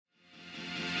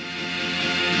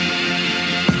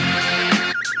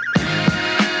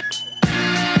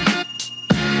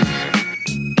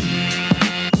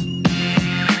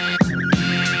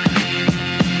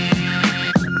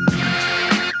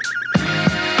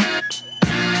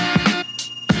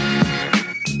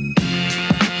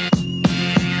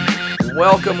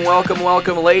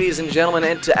Welcome, ladies and gentlemen,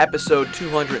 into episode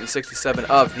 267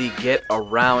 of the Get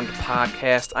Around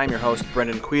podcast. I'm your host,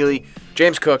 Brendan Quealy.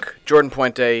 James Cook, Jordan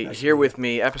Puente, here with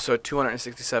me, episode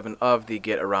 267 of the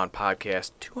Get Around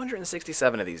podcast.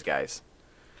 267 of these guys.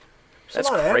 That's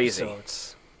crazy.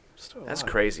 That's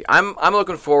crazy. I'm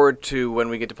looking forward to when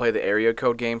we get to play the area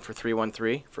code game for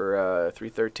 313 for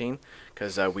 313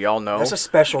 because we all know that's a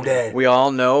special day. We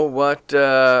all know what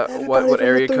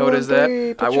area code is that.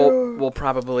 We'll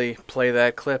probably play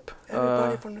that clip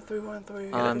Everybody from the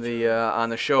 313 on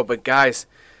the show. But guys,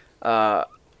 a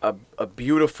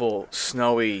beautiful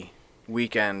snowy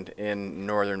weekend in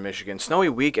northern Michigan. Snowy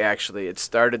week actually. It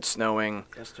started snowing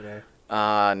yesterday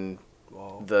on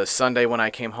the Sunday when I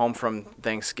came home from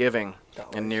Thanksgiving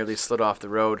and nearly slid off the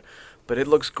road. But it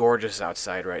looks gorgeous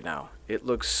outside right now. It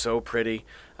looks so pretty.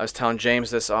 I was telling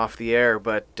James this off the air,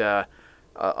 but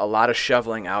a lot of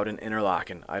shoveling out in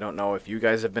Interlaken. I don't know if you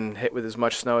guys have been hit with as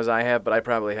much snow as I have, but I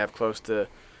probably have close to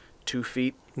 2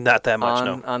 feet. Not that much,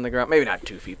 on the ground. Maybe not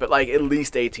 2 feet, but like at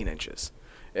least 18 inches.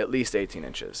 At least 18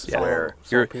 inches. Yeah.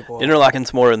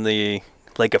 Interlaken's more in the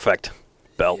lake effect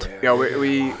belt. Yeah,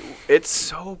 we it's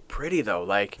so pretty though.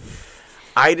 Like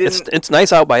I didn't. It's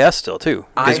nice out by us still too,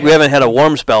 because we haven't had a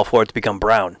warm spell for it to become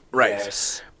brown. Right.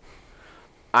 Yes.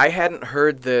 I hadn't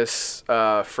heard this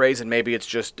phrase, and maybe it's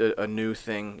just a new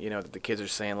thing, you know, that the kids are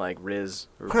saying, like Riz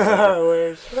or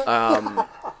whatever.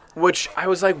 Which I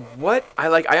was like, what?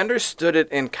 I understood it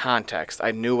in context.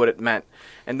 I knew what it meant,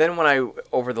 and then when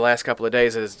over the last couple of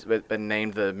days, has been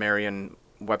named the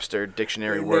Merriam-Webster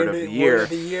Dictionary Word of the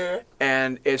Year,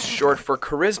 and it's short for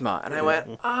charisma, and I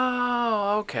went,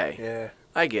 oh, okay. Yeah.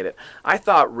 I get it. I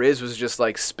thought Riz was just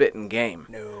like spitting game.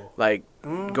 No. Like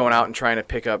going out and trying to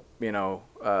pick up, you know,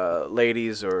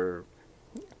 ladies or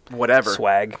whatever.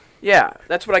 Swag. Yeah,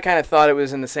 that's what I kind of thought it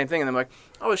was in the same thing. And I'm like,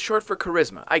 oh, it's short for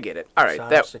charisma. I get it. All right,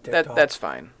 that's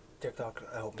fine. TikTok.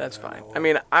 That's fine. I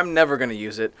mean, I'm never going to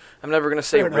use it. I'm never going to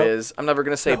say Riz. I'm never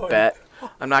going to say bet.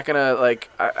 I'm not going to, like,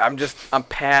 I'm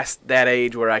past that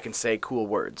age where I can say cool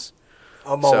words.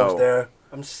 I'm almost there.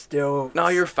 I'm still. No,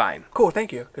 you're fine. Cool,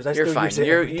 thank you. Because you're fine.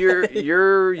 You're I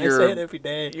say it every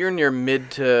day. You're in your mid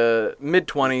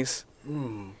 20s.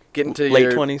 Getting to late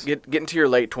 20s. Getting to your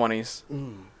late 20s.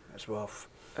 That's rough.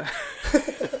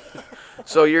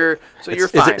 So you're fine. Is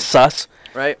it sus?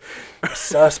 Right?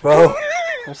 Sus, bro.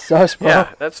 Sus, bro.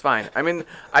 Yeah, that's fine. I mean,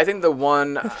 I think the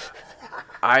one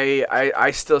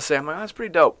I still say, I'm like, oh, that's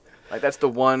pretty dope. Like that's the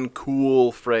one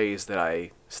cool phrase that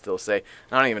I still say.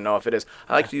 I don't even know if it is.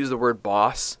 I like to use the word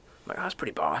boss. I'm like, oh, that's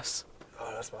pretty boss. Oh,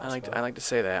 that's boss. I like to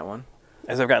say that one.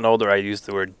 As I've gotten older, I use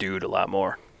the word dude a lot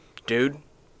more. Dude?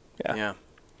 Yeah.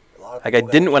 Like I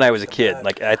didn't when I was a kid.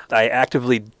 Like I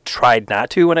actively tried not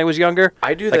to when I was younger.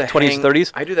 I do like the 20s,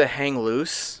 30s. I do the hang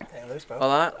loose a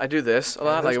lot. I do this a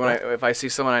lot. Like if I see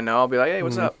someone I know, I'll be like, hey,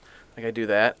 what's up? Like I do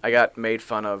that. I got made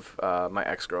fun of. My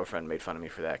ex-girlfriend made fun of me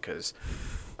for that because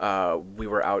we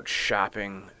were out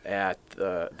shopping at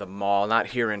the mall, not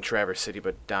here in Traverse City,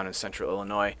 but down in Central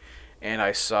Illinois, and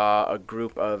I saw a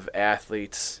group of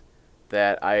athletes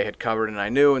that I had covered and I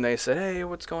knew, and they said, hey,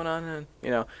 what's going on? And, you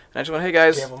know, and I just went, hey,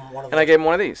 guys, and I gave them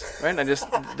one of these, right? And I just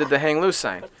did the hang loose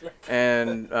sign.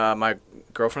 And my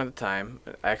girlfriend at the time,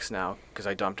 ex now, because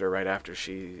I dumped her right after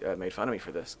she made fun of me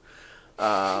for this,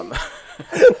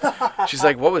 she's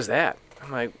like, what was that?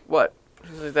 I'm like, what?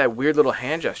 She's like, that weird little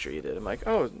hand gesture you did. I'm like,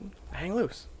 oh, hang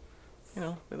loose. You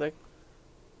know, they're like,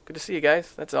 good to see you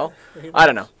guys, that's all. I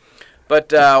don't know.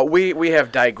 But we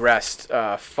have digressed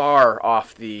far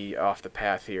off the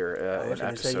path here in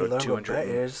episode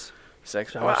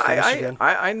 206. Well,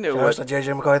 I knew it.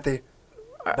 JJ McCarthy.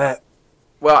 Bet.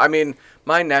 Well, I mean,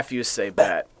 my nephews say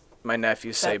bet. My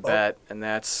nephews say bet, and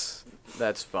that's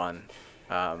fun.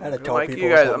 I'm like, you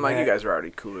guys are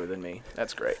already cooler than me.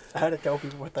 That's great. I had to tell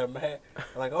people what they're mad. I'm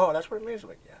like, oh, that's what it means. I'm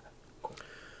like, yeah.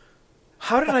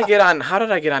 How did I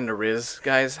get on the Riz,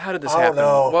 guys? How did this happen?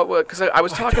 Know. What? Because I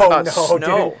was talking about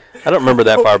snow. Dude. I don't remember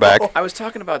that far back. I was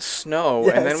talking about snow,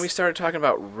 yes. And then we started talking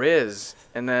about Riz,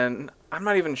 and then I'm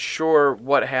not even sure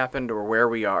what happened or where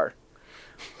we are.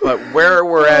 But where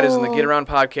we're at is in the Get Around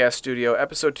podcast studio.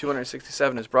 Episode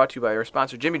 267 is brought to you by our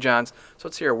sponsor, Jimmy John's. So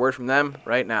let's hear a word from them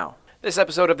right now. This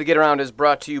episode of the Get Around is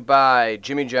brought to you by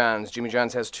Jimmy John's. Jimmy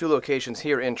John's has 2 locations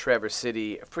here in Traverse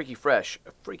City. Freaky fresh,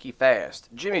 freaky fast.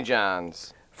 Jimmy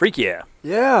John's. Freak yeah.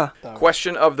 Yeah.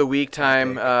 Question of the week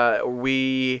time.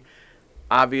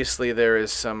 Obviously there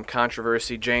is some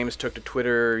controversy. James took to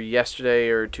Twitter yesterday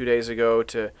or 2 days ago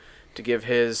to give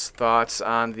his thoughts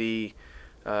on the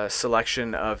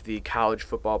selection of the college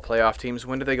football playoff teams.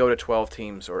 When do they go to 12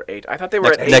 teams or 8? I thought they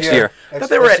were at 8 next year. I thought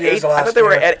they were at 8. I thought they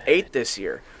were at 8 this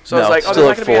year. So I was like, there's not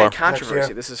going to be any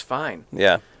controversy. This is fine.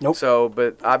 Yeah. Nope. So,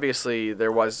 but obviously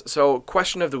there was. So,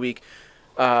 question of the week.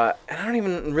 And I don't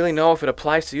even really know if it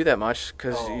applies to you that much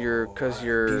because you're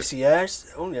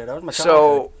BCS. Oh yeah, that was my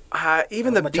childhood. So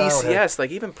even the BCS,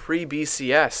 like even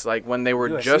pre-BCS, like when they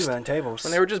were just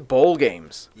bowl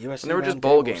games. USC when they were just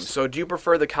bowl games. So do you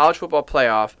prefer the college football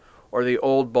playoff or the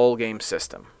old bowl game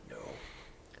system?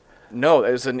 No,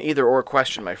 it's an either-or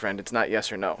question, my friend. It's not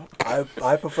yes or no.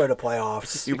 I prefer the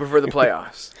playoffs. You prefer the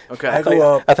playoffs. Okay. I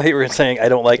thought you were saying I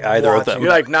don't like either of them.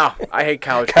 You're like, no, I hate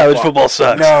college football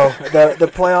sucks. No, the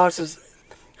playoffs is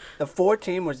the 4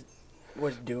 team was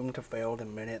doomed to fail the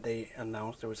minute they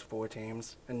announced there was 4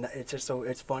 teams, and it's just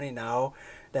it's funny now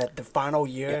that the final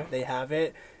year they have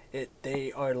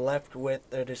they are left with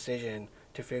a decision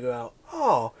to figure out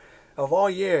of all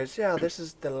years, this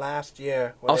is the last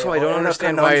year. Also, I don't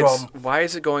understand why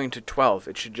is it going to 12?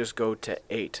 It should just go to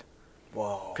 8.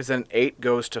 Whoa. Because then 8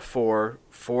 goes to 4,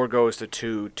 4 goes to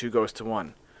 2, 2 goes to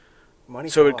 1. Money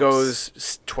so talks. It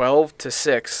goes 12 to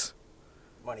 6.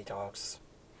 Money talks.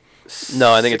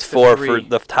 No, I think it's 4 for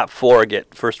the top 4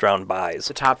 get first round buys.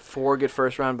 The top 4 get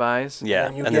first round buys? Yeah,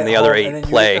 and then the other 8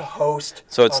 play. Host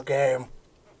so it's a game.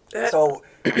 So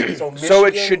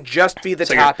it should just be the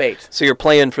top 8. So you're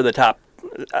playing for the top.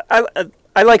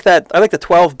 I like that. I like the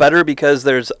 12 better because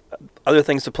there's other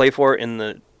things to play for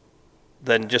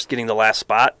than just getting the last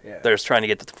spot. Yeah. There's trying to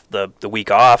get the week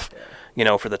off,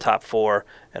 for the top 4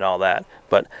 and all that.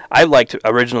 But I liked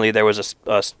originally there was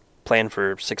a plan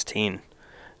for 16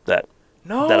 that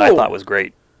I thought was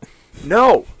great.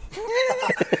 No.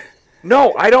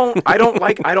 No, I don't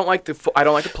like the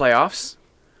playoffs.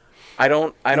 I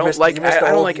don't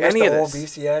like any of this.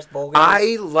 BCS bowl games?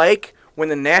 I like when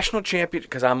the national champion,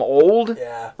 because I'm old,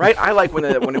 right? I like when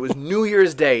it was New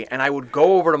Year's Day, and I would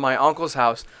go over to my uncle's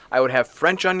house. I would have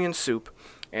French onion soup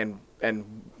and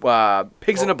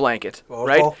pigs in a blanket,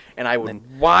 right? And I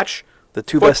would watch the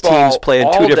 2 best teams play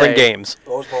in 2 different games.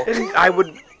 And I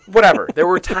would whatever. There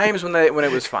were times when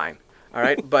it was fine, all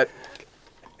right, but.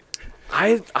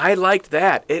 I liked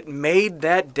that. It made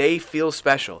that day feel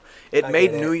special. It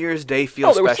made New Year's Day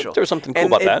feel special. There was something cool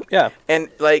about that. Yeah. And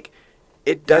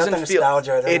it doesn't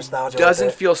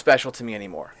feel special to me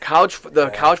anymore. College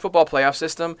football playoff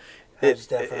system,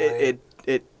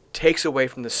 it takes away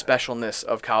from the specialness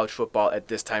of college football at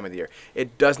this time of the year.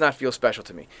 It does not feel special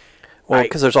to me. Well,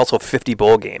 because there's also 50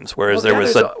 bowl games, whereas there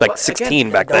was 16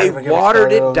 back then. They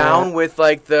watered it down with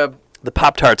the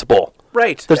Pop-Tarts Bowl.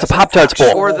 Right. There's the Pop-Tarts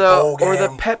Bowl. Or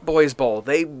the Pet Boys Bowl.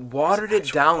 They watered it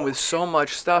down with so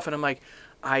much stuff, and I'm like,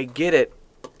 I get it.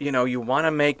 You want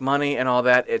to make money and all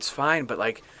that. It's fine,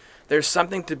 but there's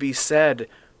something to be said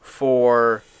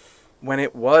for when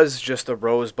it was just the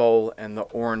Rose Bowl and the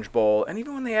Orange Bowl, and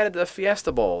even when they added the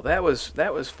Fiesta Bowl. That was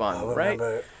fun, right?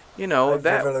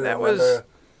 That was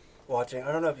watching.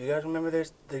 I don't know if you guys remember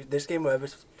this. This game will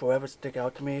forever stick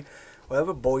out to me.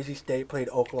 Whenever Boise State played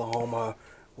Oklahoma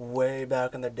way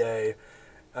back in the day,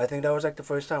 I think that was the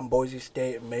first time Boise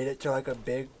State made it to a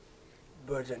big,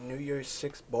 New Year's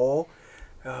Six bowl.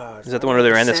 Is that the one where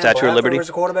they ran the Statue of Liberty? Was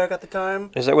the quarterback at the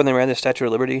time? Is that when they ran the Statue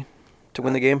of Liberty to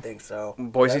win the game? I think so.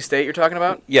 Boise State you're talking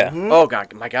about? Yeah. Mm-hmm. Oh,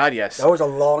 God, my God, yes. That was a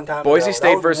long time Boise ago.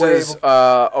 State versus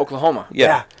Oklahoma.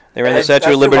 Yeah. They ran the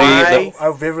Statue of Liberty.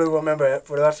 I vividly remember it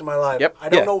for the rest of my life. Yep. I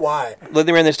don't know why. They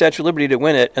ran the Statue of Liberty to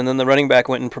win it, and then the running back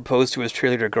went and proposed to his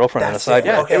cheerleader girlfriend on the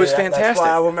sideline. Yeah, it was fantastic. That's why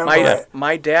I remember it.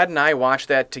 My dad and I watched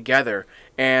that together,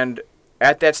 and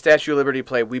at that Statue of Liberty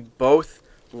play, we both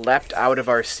leapt out of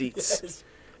our seats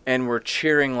and were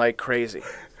cheering like crazy.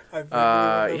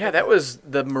 That was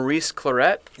the Maurice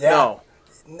Claret? Yeah. No.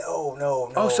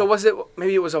 Oh, so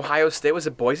maybe it was Ohio State? Was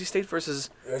it Boise State versus...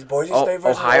 It was Boise State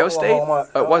versus Ohio Oklahoma.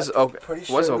 State? It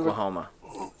was Oklahoma.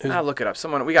 Look it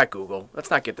up. We got Google. Let's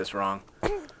not get this wrong.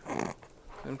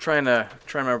 I'm trying to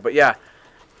remember, but yeah.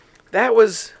 That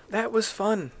was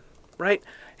fun, right?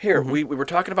 Here, we were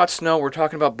talking about snow, we're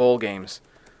talking about bowl games.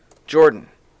 Jordan,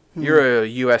 you're a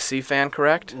USC fan,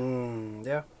 correct?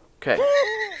 Yeah. Okay.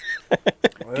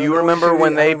 Do you remember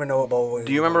when they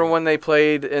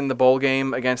played in the bowl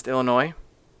game against Illinois?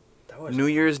 New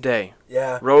Year's Day.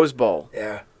 Yeah. Rose Bowl.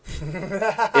 Yeah.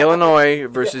 Illinois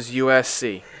versus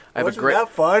USC. Wasn't that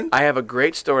fun? I have a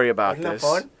great story about this.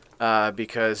 Wasn't that fun?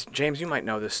 Because James, you might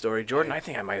know this story. Jordan, I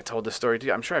think I might have told this story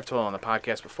too. I'm sure I've told it on the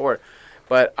podcast before.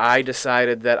 But I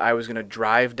decided that I was going to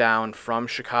drive down from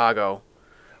Chicago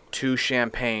to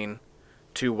Champaign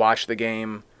to watch the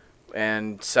game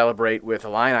and celebrate with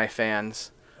Illini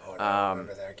fans. I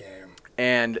remember that game.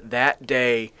 And that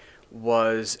day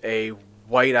was a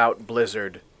whiteout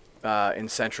blizzard in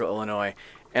central Illinois.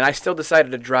 And I still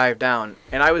decided to drive down.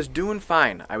 And I was doing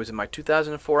fine. I was in my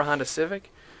 2004 Honda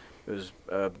Civic. It was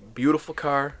a beautiful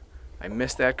car. I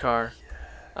missed that car.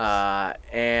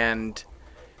 And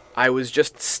I was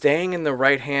just staying in the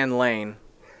right-hand lane.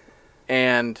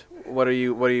 And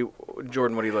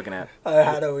Jordan, what are you looking at? I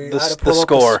had to pull the up the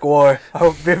score. I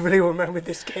vividly remember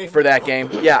this game. For that game?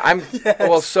 Yeah, Yes.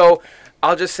 Well, so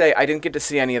I'll just say I didn't get to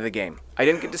see any of the game. I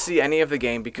didn't get to see any of the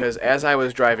game because as I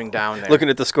was driving down there. Looking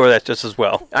at the score, that's just as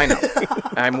well. I know.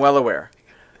 I'm well aware.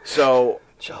 So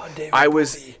John David I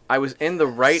was in the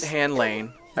right-hand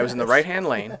lane. I was in the right-hand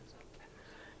lane.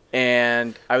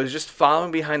 And I was just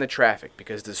following behind the traffic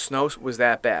because the snow was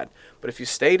that bad. But if you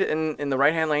stayed in the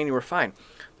right-hand lane, you were fine.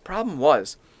 Problem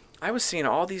was, I was seeing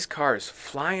all these cars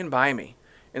flying by me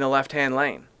in the left-hand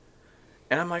lane.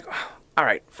 And I'm like, oh, all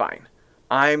right, fine.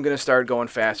 I'm going to start going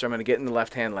faster. I'm going to get in the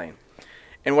left-hand lane.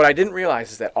 And what I didn't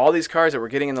realize is that all these cars that were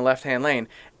getting in the left-hand lane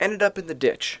ended up in the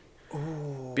ditch.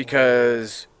 Ooh.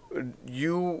 Because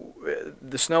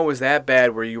the snow was that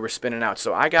bad where you were spinning out.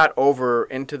 So I got over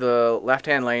into the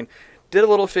left-hand lane, did a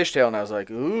little fishtail, and I was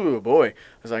like, ooh, boy. I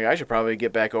was like, I should probably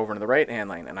get back over into the right-hand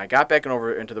lane. And I got back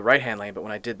over into the right-hand lane, but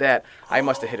when I did that, I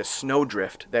must have hit a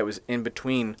snowdrift that was in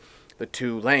between the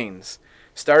two lanes.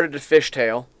 Started to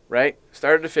fishtail, right?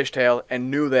 Started to fishtail and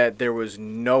knew that there was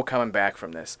no coming back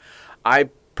from this. I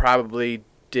probably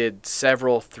did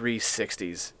several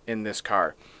 360s in this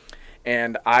car.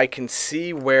 And I can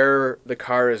see where the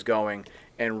car is going,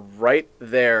 and right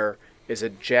there is a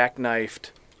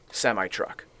jackknifed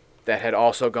semi-truck that had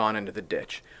also gone into the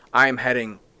ditch. I am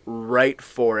heading right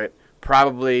for it,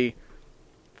 probably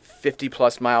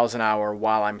 50-plus miles an hour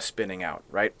while I'm spinning out,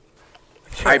 right?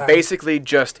 I basically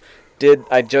just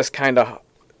kind of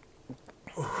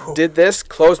did this,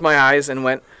 closed my eyes, and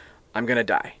went, I'm going to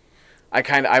die.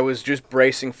 I was just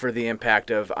bracing for the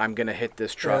impact of I'm going to hit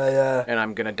this truck and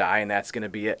I'm going to die and that's going to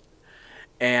be it.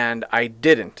 And I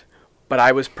didn't, but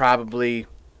I was probably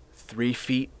 3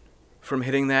 feet from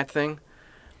hitting that thing.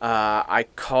 I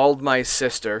called my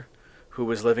sister, who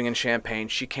was living in Champaign.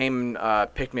 She came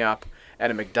and picked me up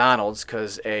at a McDonald's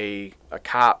because a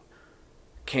cop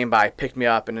came by, picked me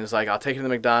up, and was like, I'll take you to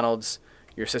the McDonald's.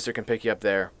 Your sister can pick you up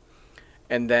there.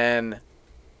 And then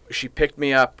she picked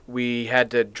me up. We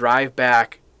had to drive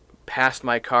back past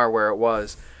my car where it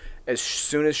was. As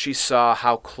soon as she saw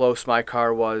how close my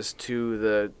car was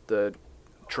to the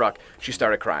truck, she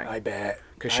started crying. I bet.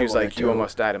 Because she was like, you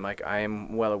almost died. I'm like, I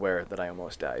am well aware that I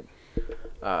almost died.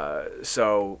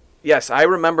 So, yes, I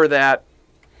remember that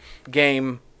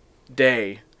game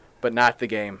day, but not the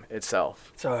game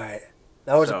itself. It's all right.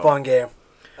 That was a fun game.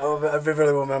 I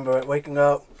vividly remember it. Waking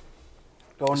up,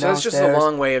 going downstairs. That's just a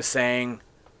long way of saying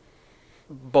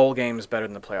bowl game is better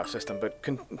than the playoff system. But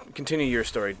continue your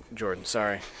story, Jordan.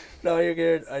 Sorry. No, you're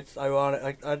good.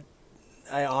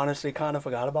 I honestly kind of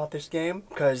forgot about this game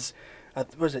because,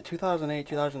 was it 2008,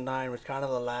 2009 was kind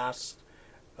of the last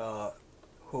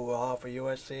hurrah for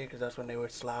USC because that's when they were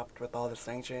slapped with all the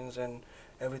sanctions and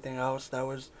everything else that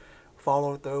was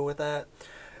followed through with that.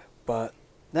 But,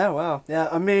 yeah, wow. Yeah,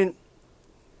 I mean,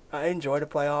 I enjoy the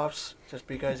playoffs just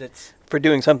because it's... For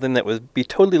doing something that would be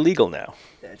totally legal now.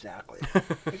 Yeah, exactly.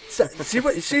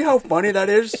 See how funny that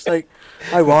is? Like,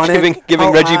 ironic.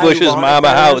 Giving Reggie Bush's mom a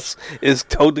house is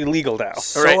totally legal now.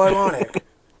 So ironic.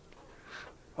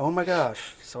 Oh my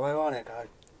gosh, so ironic.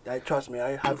 I trust me,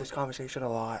 I have this conversation a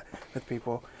lot with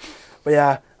people. But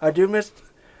yeah, I do miss...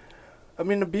 I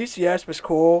mean, the BCS was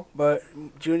cool, but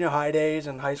junior high days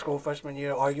and high school freshman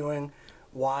year arguing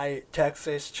why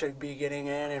Texas should be getting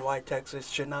in and why Texas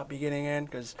should not be getting in,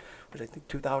 because I think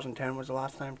 2010 was the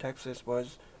last time Texas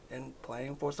was in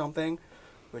playing for something,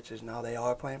 which is now they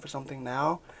are playing for something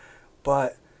now.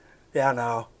 But, yeah,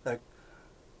 no, like,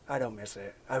 I don't miss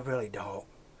it. I really don't.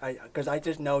 Because I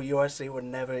just know USC would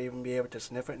never even be able to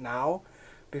sniff it now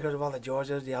because of all the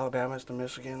Georgias, the Alabamas, the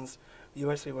Michigans.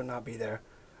 USC would not be there.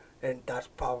 And that's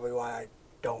probably why I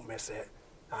don't miss it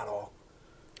at all.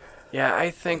 Yeah, I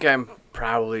think I'm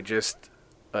probably just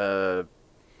a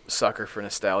sucker for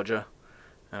nostalgia.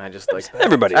 And I just like...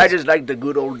 Everybody is. I just like the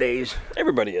good old days.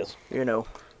 Everybody is. You know.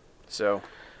 So,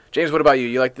 James, what about you?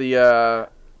 You like the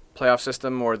playoff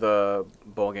system or the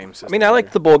bowl game system? I mean, I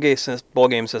like the bowl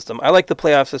game system. I like the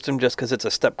playoff system just because it's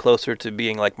a step closer to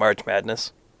being like March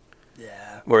Madness.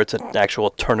 Yeah. Where it's an actual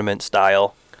tournament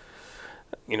style,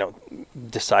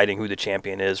 deciding who the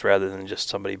champion is rather than just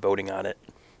somebody voting on it.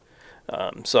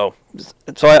 So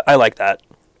I like that.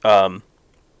 The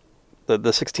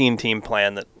 16-team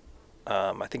plan that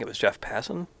I think it was Jeff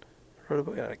Passan wrote a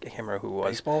book. I can't remember who it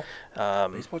was. Baseball?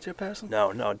 Baseball chip passing? No.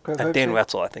 Kulawiak? Dan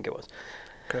Wetzel, I think it was.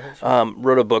 Kulawiak?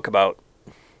 Wrote a book about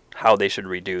how they should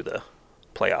redo the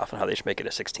playoff and how they should make it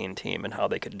a 16 team and how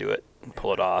they could do it and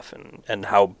pull it off and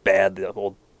how bad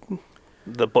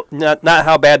not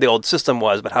how bad the old system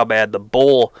was, but how bad the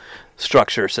bowl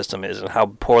structure system is and how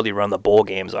poorly run the bowl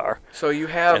games are. So you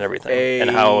have and everything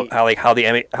and how the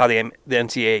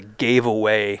NCAA gave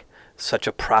away such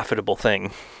a profitable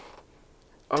thing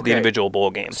to the individual bowl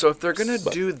games. So if they're going to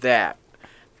do that,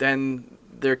 then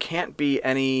there can't be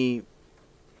any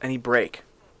break.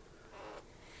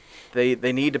 They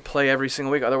need to play every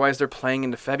single week. Otherwise, they're playing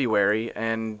into February,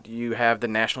 and you have the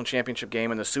national championship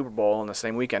game and the Super Bowl on the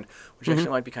same weekend, which actually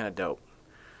might be kind of dope.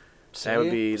 That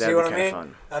would be kind of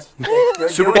fun.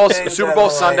 Super Bowl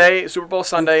Sunday,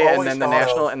 and then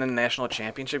the national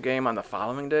championship game on the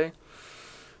following day.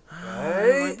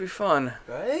 It might be fun.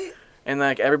 Right? And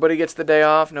like everybody gets the day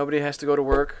off. Nobody has to go to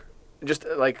work. Just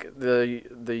like the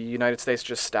United States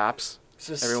just stops.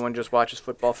 Everyone just watches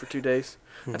football for 2 days.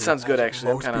 That sounds good,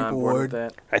 actually. I'm kind of on board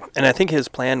with that. I think his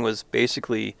plan was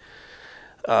basically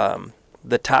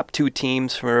the top 2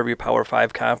 teams from every Power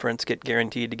 5 conference get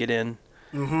guaranteed to get in,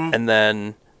 and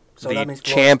then the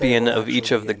champion of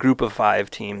each of the group of 5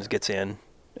 teams gets in,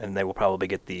 and they will probably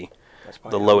get the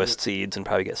lowest seeds and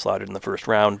probably get slaughtered in the first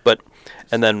round.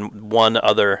 And then one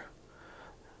other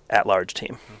at-large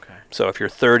team. Okay. So if you're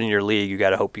third in your league, you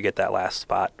got to hope you get that last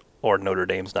spot, or Notre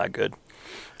Dame's not good.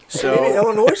 So maybe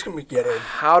Illinois can get in.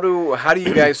 How do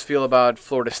you guys feel about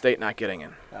Florida State not getting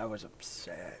in? I was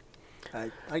upset.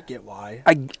 I get why.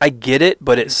 I get it,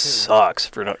 but it sucks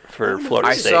for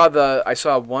Florida State. I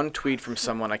saw one tweet from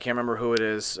someone. I can't remember who it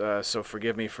is, so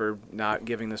forgive me for not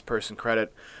giving this person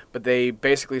credit. But they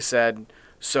basically said,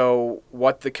 so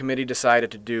what the committee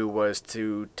decided to do was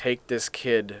to take this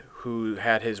kid who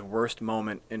had his worst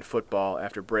moment in football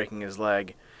after breaking his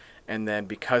leg, and then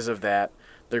because of that,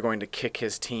 they're going to kick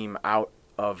his team out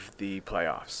of the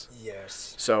playoffs.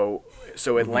 Yes. So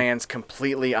it lands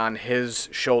completely on his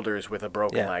shoulders with a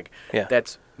broken leg. Yeah.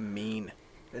 That's mean.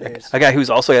 It is. A guy who's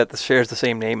also shares the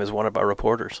same name as one of our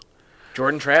reporters.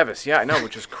 Jordan Travis. Yeah, I know,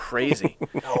 which is crazy.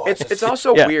 It's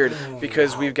also Yeah. weird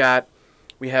because we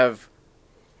have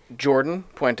Jordan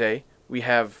Puente, we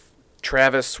have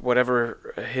Travis,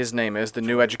 whatever his name is, the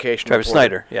new education Travis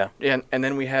reporter. Snyder, yeah. And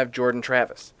then we have Jordan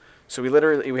Travis. So we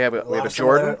have a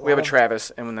Jordan, we have a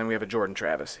Travis, and then we have a Jordan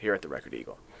Travis here at the Record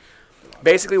Eagle.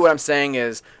 Basically, what I'm saying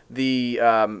is the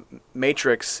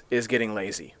Matrix is getting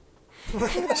lazy.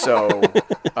 So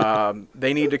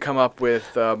they need to come up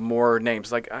with more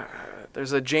names. Like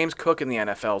there's a James Cook in the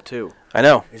NFL too. I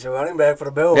know. He's a running back for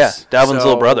the Bills. Yeah, Dalvin's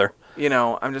little brother. You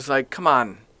know, I'm just like, come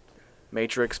on,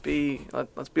 Matrix,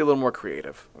 let's be a little more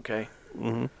creative, okay?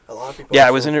 Mm-hmm. A lot of people. Yeah,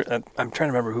 I'm trying to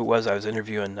remember who it was I was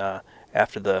interviewing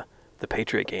after the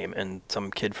Patriot game, and some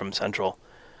kid from Central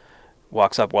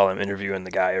walks up while I'm interviewing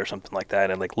the guy or something like that,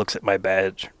 and like looks at my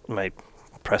badge, my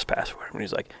press pass, and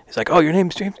he's like, "Oh, your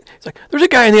name's James." He's like, "There's a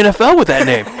guy in the NFL with that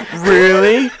name."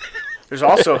 Really? There's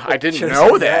also I didn't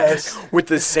know that with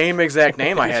the same exact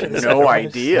name. I had no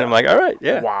idea. And I'm like, all right,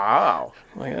 yeah. Wow.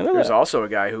 Like, I know There's that. also a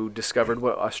guy who discovered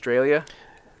Australia.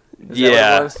 Is Yeah.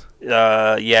 that what it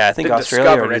was? Yeah, I think Didn't Australia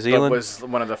discover or New it, Zealand. but was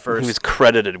one of the first. He was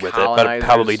credited with it, but colonizers,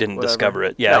 probably didn't whatever. discover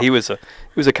it. Yeah, No. he was a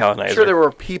colonizer. I'm sure there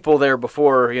were people there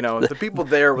before. You know, the people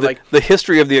there were like. The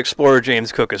history of the explorer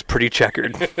James Cook is pretty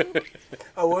checkered.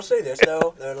 I will say this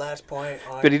though, their last point.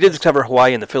 But he did discover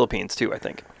Hawaii and the Philippines too, I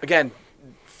think. Again,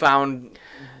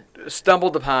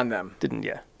 stumbled upon them. Didn't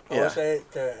ya? I Yeah. will say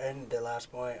to end the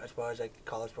last point, as far as like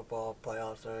college football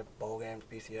playoffs or bowl games,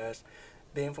 BCS,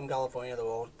 being from California, the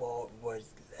Rose Bowl was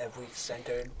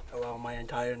centered around my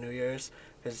entire New Year's.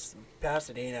 Because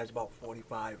Pasadena is about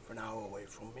 45 an hour away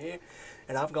from me,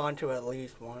 and I've gone to at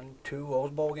least 1-2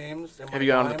 Rose Bowl games. Have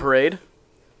you gone to the parade?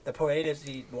 The parade is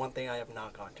the one thing I have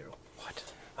not gone to. What?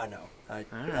 I know. Right.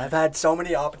 I've had so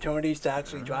many opportunities to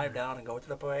actually drive down and go to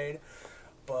the parade,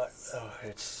 but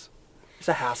it's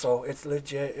a hassle. It's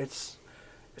legit. It's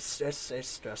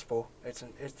stressful.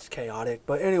 It's chaotic.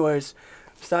 But anyways,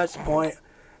 besides the point,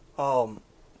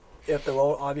 if the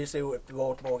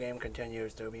Rose Bowl game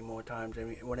continues, there'll be more times.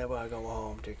 Whenever I go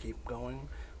home to keep going,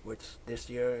 which this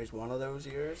year is one of those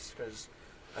years, because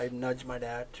I nudged my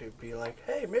dad to be like,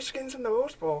 "Hey, Michigan's in the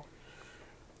Rose Bowl."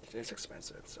 It's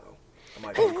expensive, so I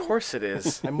might. Of course it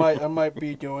is. I might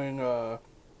be doing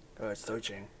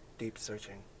deep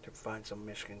searching. to find some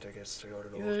Michigan tickets to go to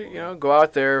the Either, go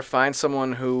out there, find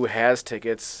someone who has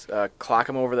tickets, clock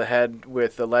them over the head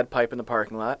with a lead pipe in the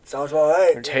parking lot. Sounds all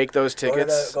right. Or take those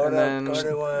tickets and then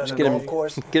just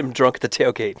get them drunk at the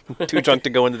tailgate. Too drunk to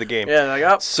go into the game. Yeah, like,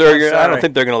 oh, sir, I don't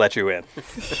think they're going to let you in.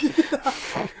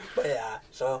 But yeah,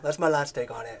 so that's my last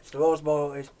take on it. The Rose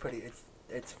Bowl is pretty.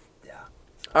 It's yeah.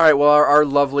 All right, well, our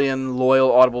lovely and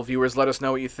loyal Audible viewers, let us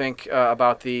know what you think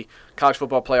about the college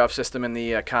football playoff system in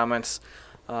the comments.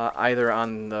 Either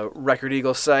on the Record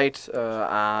Eagle site,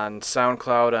 on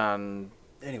SoundCloud, on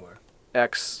anywhere,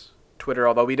 X, Twitter.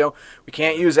 Although we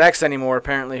can't use X anymore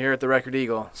apparently here at the Record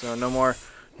Eagle. So no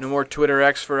more Twitter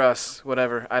X for us.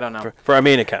 Whatever, I don't know. For our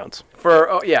main accounts. For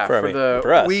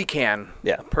us. We can.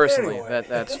 Yeah. Personally, anyway.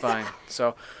 that's fine.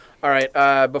 So, all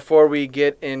right. Before we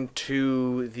get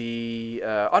into the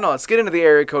let's get into the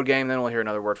area code game. Then we'll hear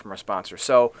another word from our sponsor.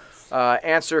 So,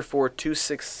 answer for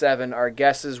 267. Our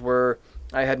guesses were.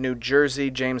 I had New Jersey,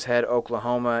 James had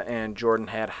Oklahoma, and Jordan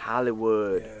had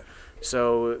Hollywood. Yeah.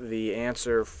 So the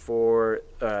answer for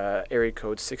area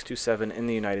code 627 in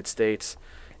the United States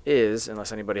is,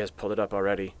 unless anybody has pulled it up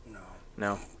already.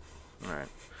 No? All right.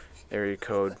 Area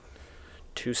code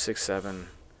 267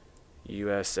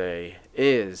 USA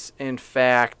is, in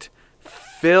fact,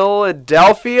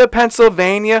 Philadelphia,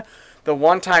 Pennsylvania. The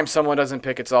one time someone doesn't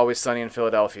pick It's Always Sunny in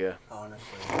Philadelphia.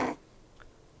 Honestly.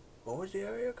 What was the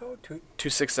area code?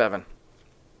 267.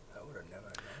 I would have never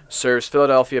known that. Serves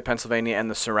Philadelphia, Pennsylvania, and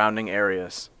the surrounding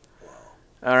areas. Wow.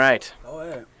 All right. Oh,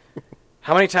 yeah.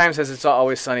 How many times has It's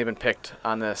Always Sunny been picked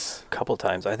on this? A couple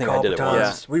times. I think I did it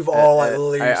once. Yeah. We've all at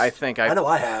least. I know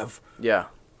I have. Yeah.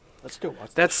 Let's do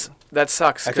it. That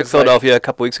sucks. I took Philadelphia a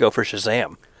couple weeks ago for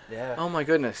Shazam. Yeah. Oh my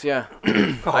goodness, yeah.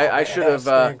 I should have.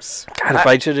 God, if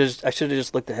I should have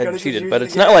just looked ahead and Could've cheated. just But used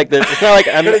it's it not again. like that. It's not like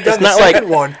I'm. Could've done It's not the like. second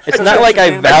one. It's not like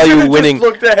I value winning. Just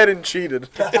looked ahead and cheated.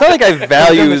 It's not like I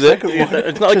value the that. second one.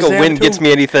 It's not like a Shazam win 2. gets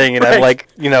me anything, and Right. I'm like,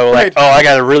 Right. oh, I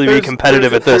gotta really be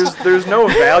competitive at this. There's no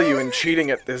value in cheating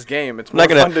at this game. It's I'm more not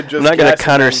gonna. fun to just I'm not gonna guess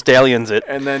Connor Stallions it.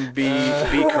 and then be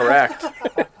correct.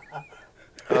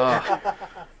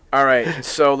 All right,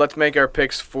 so let's make our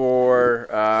picks for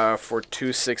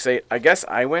 268. I guess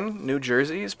I win. New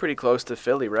Jersey is pretty close to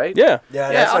Philly, right? Yeah.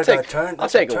 Yeah, Yeah, that's I'll like take- a turn. I'll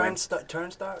take a win.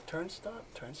 Turnstile.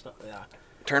 Yeah.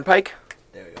 Turnpike.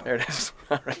 There you go. There it is.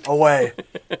 All right. Away.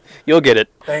 You'll get it.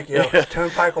 Thank you.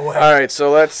 Turnpike away. All right,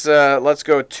 so let's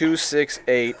go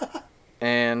 268,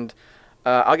 and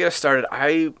I'll get us started.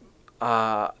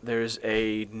 There's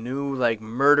a new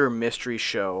murder mystery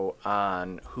show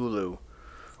on Hulu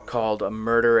called A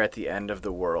Murder at the End of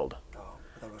the World,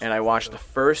 and I watched the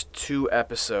first 2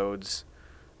 episodes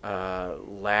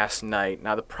last night.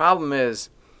 Now the problem is,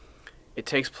 it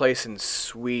takes place in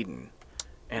Sweden,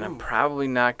 and I'm probably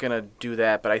not gonna do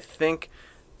that. But I think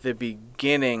the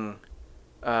beginning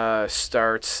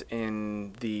starts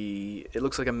in it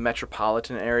looks like a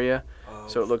metropolitan area,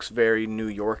 so it looks very New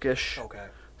Yorkish. Okay.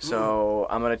 So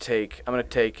I'm gonna take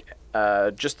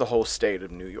just the whole state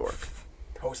of New York.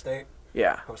 Whole state.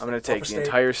 Yeah, Whole I'm gonna state. take the Upper state?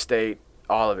 entire state,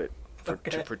 all of it, for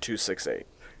Okay. for 268.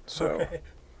 So Okay.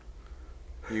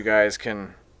 you guys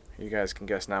can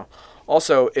guess now.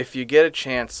 Also, if you get a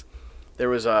chance, there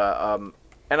was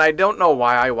and I don't know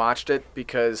why I watched it,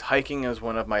 because hiking is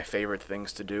one of my favorite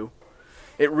things to do.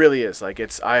 It really is.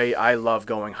 I love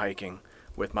going hiking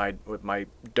with my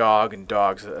dog and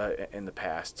dogs in the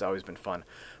past. It's always been fun.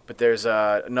 But there's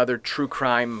another true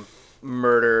crime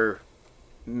murder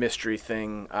mystery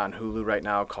thing on Hulu right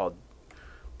now called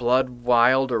Blood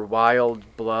Wild or Wild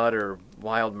Blood or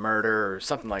Wild Murder or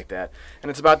something like that. And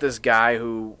it's about this guy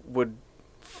who would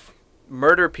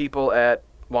murder people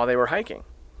while they were hiking.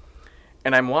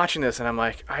 And I'm watching this and I'm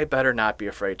like, I better not be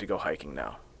afraid to go hiking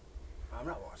now. I'm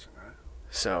not watching that.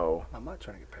 So I'm not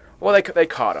trying to get paranoid. well, they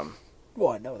caught him. Well,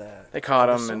 I know that. They caught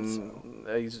him and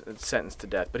he's sentenced to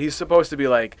death. But he's supposed to be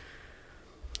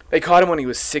they caught him when he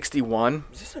was 61.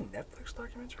 Is this a Netflix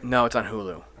documentary? No, it's on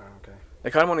Hulu. Oh, okay. They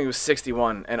caught him when he was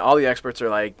 61, and all the experts are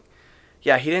like,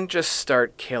 yeah, he didn't just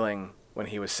start killing when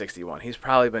he was 61. He's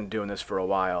probably been doing this for a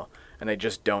while, and they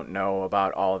just don't know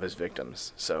about all of his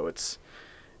victims. So it's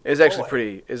actually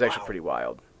pretty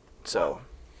wild. So, Wow.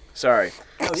 Sorry.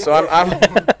 Oh, So yeah.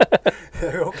 I'm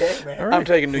Okay, man. I'm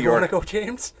taking New You want York. to go,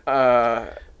 James?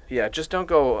 Yeah, just don't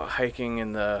go hiking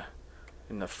in the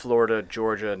Florida,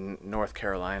 Georgia, North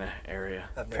Carolina area.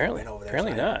 I've never Apparently, been over there.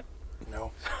 apparently so I- not.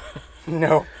 No.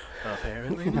 No.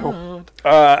 Apparently not.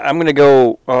 I'm gonna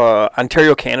go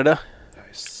Ontario, Canada,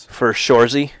 Nice. for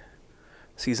Shoresy.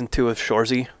 Season 2 of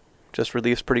Shoresy just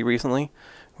released pretty recently.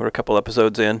 We're a couple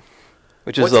episodes in,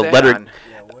 which is What's a that letter. on?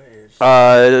 Yeah, where is...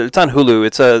 It's on Hulu.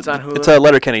 It's on Hulu? It's a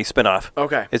Letterkenny spinoff.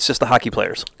 Okay. It's just the hockey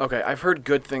players. Okay, I've heard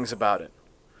good things about it.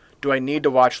 Do I need to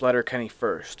watch Letterkenny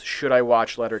first? Should I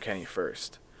watch Letterkenny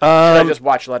first? Should I just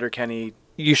watch Letterkenny?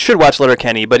 You should watch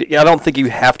Letterkenny, but I don't think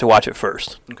you have to watch it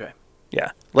first. Okay.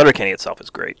 Yeah, Letterkenny itself is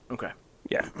great. Okay.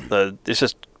 Yeah, it's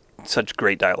just such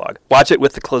great dialogue. Watch it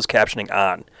with the closed captioning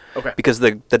on. Okay. Because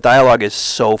the dialogue is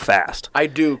so fast. I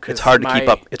do. Cause it's hard to keep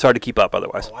up. It's hard to keep up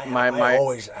otherwise. Oh, I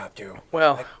always have to.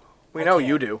 Well, we know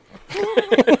you do.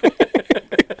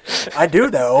 I do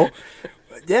though.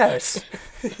 Yes.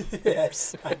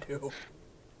 Yes, I do.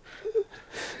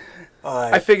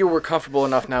 I figure we're comfortable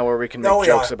enough now where we can make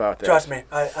jokes about that. Trust me.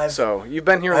 So you've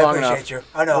been here long enough. I appreciate you.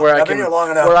 I know. I've been here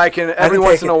long enough. Where I can every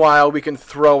once in a while we can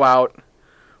throw out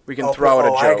a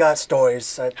joke. I got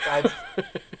stories.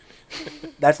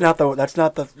 That's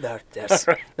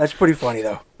pretty funny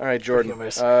though. All right, Jordan.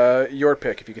 Your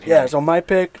pick, if you could hear me. Yeah, so my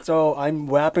pick. So I'm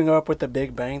wrapping up with The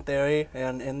Big Bang Theory,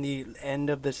 and in the end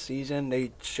of the season,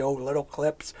 they show little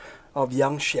clips of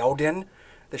Young Sheldon,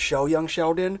 the show Young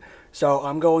Sheldon. So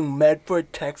I'm going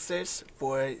Medford, Texas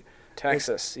for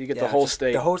Texas. You get the whole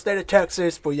state. The whole state of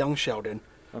Texas for Young Sheldon.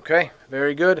 Okay,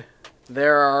 very good.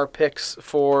 There are our picks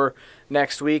for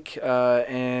next week,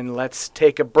 and let's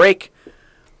take a break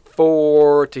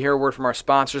to hear a word from our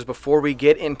sponsors before we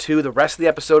get into the rest of the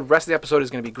episode. The rest of the episode is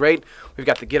going to be great. We've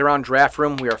got the Get Around Draft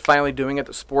Room. We are finally doing it,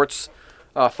 the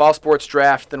fall sports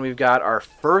draft. Then we've got our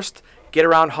first Get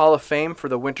Around Hall of Fame for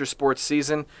the winter sports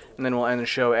season, and then we'll end the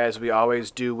show as we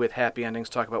always do with happy endings,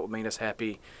 talk about what made us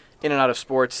happy in and out of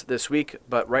sports this week.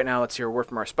 But right now, let's hear a word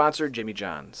from our sponsor, Jimmy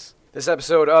John's. This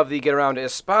episode of the Get Around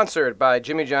is sponsored by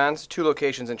Jimmy John's, 2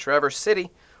 locations in Traverse City.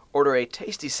 Order a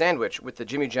tasty sandwich with the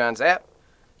Jimmy John's app.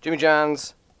 Jimmy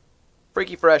John's,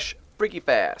 freaky fresh, freaky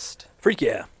fast. Freak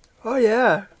yeah. Oh,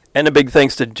 yeah. And a big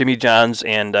thanks to Jimmy John's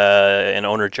and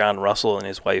owner John Russell and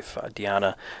his wife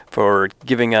Deanna for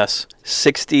giving us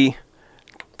 60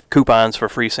 coupons for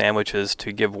free sandwiches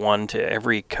to give one to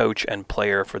every coach and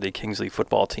player for the Kingsley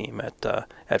football team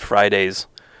at Friday's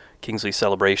Kingsley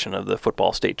celebration of the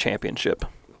football state championship.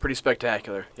 Pretty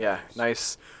spectacular. Yeah,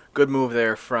 nice. Good move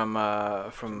there from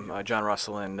John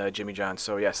Russell and Jimmy John.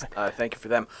 So, yes, thank you for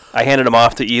them. I handed them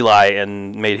off to Eli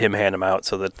and made him hand them out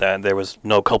so that there was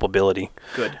no culpability.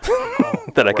 Good.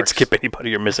 that I could skip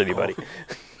anybody or miss anybody.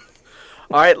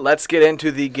 All right, let's get into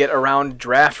the Get Around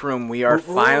Draft Room. We are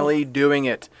finally doing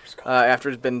it after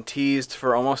it's been teased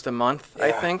for almost a month,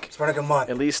 I think. It's been like a month.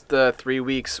 At least 3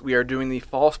 weeks. We are doing the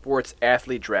Fall Sports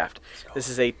Athlete Draft. This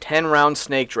is a 10-round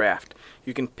snake draft.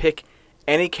 You can pick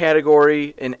any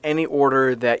category in any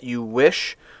order that you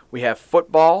wish. We have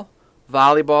football,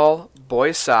 volleyball,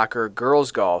 boys soccer,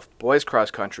 girls golf, boys cross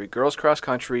country,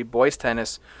 boys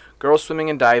tennis, girls swimming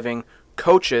and diving,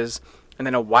 coaches, and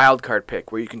then a wild card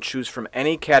pick where you can choose from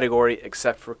any category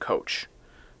except for coach.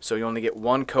 So you only get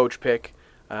one coach pick,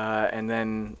 and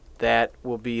then that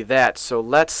will be that. So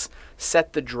let's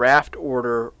set the draft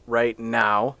order right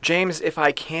now. James, if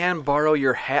I can borrow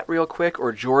your hat real quick,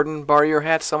 or Jordan, borrow your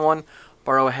hat, someone.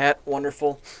 Borrow a hat.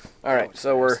 Wonderful. All right,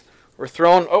 so we're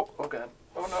throwing. Oh God.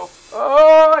 Oh no.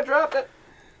 Oh, I dropped it.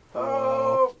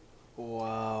 Oh.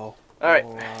 Wow. All right.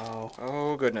 Wow.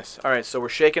 Oh goodness. All right, so we're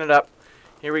shaking it up.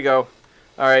 Here we go.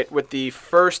 All right, with the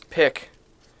first pick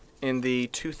in the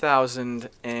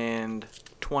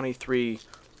 2023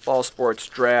 Fall Sports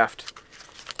Draft.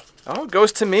 Oh, it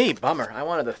goes to me. Bummer. I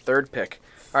wanted the third pick.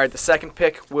 All right, the second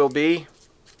pick will be.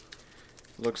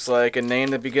 Looks like a name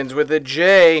that begins with a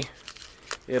J.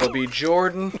 It'll be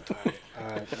Jordan. All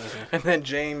right. Okay. And then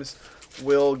James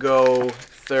will go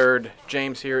third.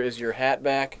 James, here is your hat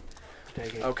back.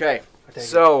 Take it. Okay.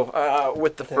 So,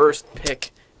 with the first pick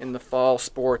in the Fall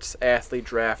Sports Athlete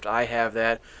Draft, I have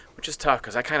that, which is tough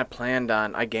because I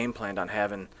game planned on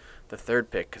having the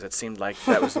third pick because it seemed like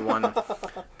that was the one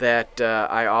that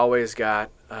I always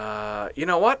got. You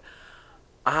know what?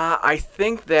 I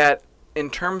think that in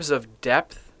terms of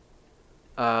depth,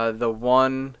 the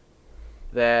one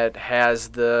that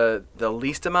has the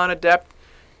least amount of depth,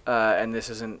 and this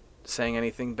isn't saying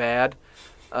anything bad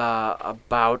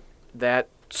about that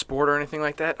sport or anything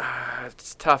like that,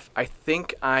 it's tough. I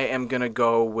think I am going to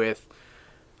go with,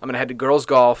 I'm going to head to girls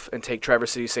golf and take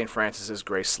Traverse City St. Francis's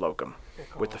Grace Slocum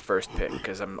with the first pick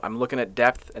because I'm looking at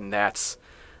depth, and that's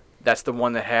the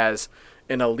one that has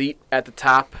an elite at the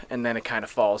top, and then it kind of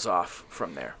falls off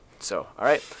from there. So, all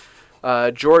right.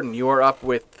 Jordan, you are up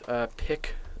with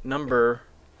pick number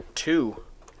 2.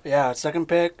 Yeah, second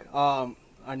pick. I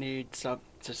need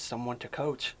just someone to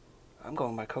coach. I'm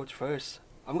going my coach first.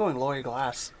 I'm going Lori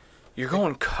Glass. You're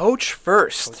going coach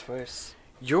first. Coach first.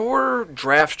 Your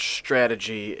draft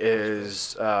strategy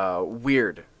is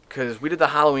weird because we did the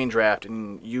Halloween draft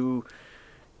and you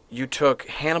took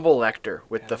Hannibal Lecter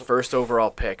with the first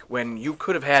overall pick when you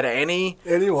could have had any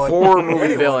horror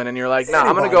movie villain, and you're like, no,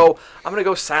 I'm gonna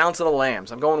go Silence of the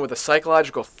Lambs. I'm going with a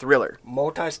psychological thriller.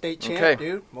 Multi-state champ,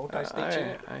 dude. Multi-state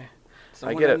champ.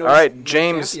 I get it. All right,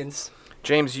 James.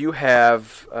 James, you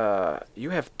have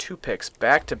 2 picks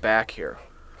back to back here.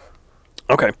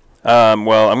 Okay.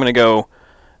 Well, I'm gonna go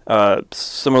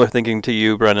similar thinking to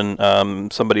you, Brennan.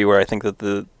 Somebody where I think that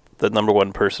the number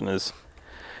one person is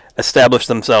established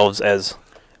themselves as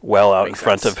well out in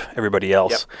front of everybody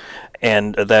else,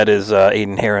 and that is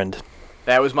Aiden Herond.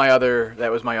 That was my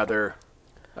other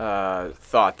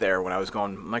thought there when I was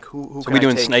going. I'm like, who? So can we I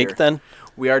doing take snake here? then?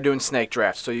 We are doing snake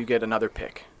draft, so you get another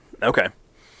pick. Okay.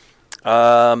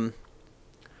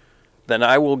 Then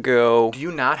I will go. Do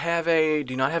you not have a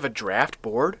draft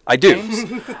board? I do.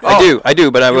 James? I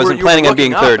do, but I wasn't planning on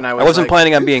being third. I wasn't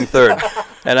planning on being third.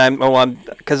 And I'm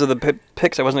because of the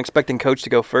picks, I wasn't expecting coach to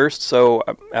go first, so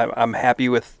I'm happy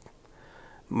with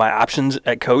my options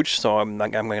at coach, so I'm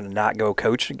going to not go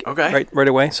coach right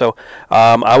away. So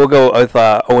I will go with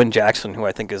Owen Jackson, who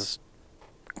I think is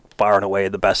far and away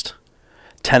the best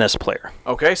tennis player.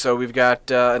 Okay, so we've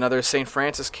got another St.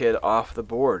 Francis kid off the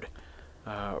board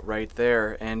right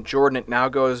there. And Jordan, it now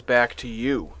goes back to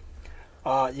you.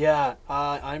 I'm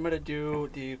going to do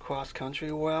the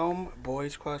cross-country realm,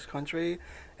 boys cross-country,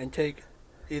 and take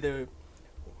either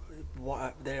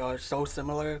they are so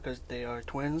similar because they are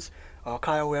twins.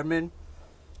 Kyle Redmond.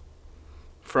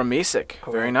 From Mesik.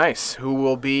 Correct. Very nice. Who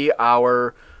will be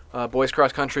our boys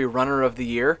cross-country runner of the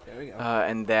year. There we go.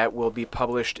 And that will be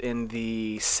published in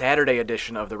the Saturday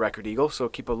edition of the Record Eagle, so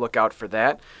keep a lookout for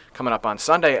that. Coming up on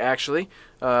Sunday, actually,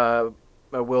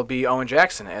 will be Owen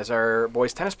Jackson as our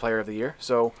boys tennis player of the year.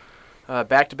 So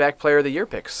back-to-back player of the year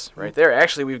picks right there.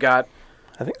 Actually, we've got...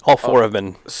 I think all 4 have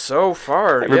been... So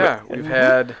far, we've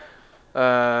had...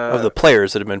 of the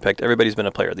players that have been picked, everybody's been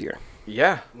a player of the year.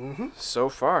 Yeah, so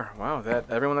far. Wow,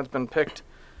 everyone that's been picked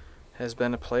has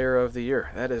been a player of the year.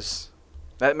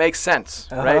 That makes sense,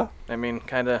 right? I mean,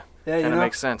 kind of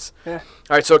makes sense. Yeah.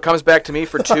 All right, so it comes back to me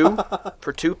for 2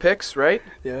 for 2 picks, right?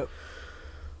 Yep.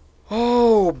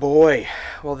 Oh boy.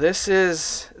 Well, this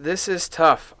is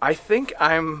tough. I think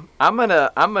I'm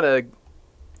gonna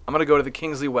go to the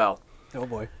Kingsley Well. Oh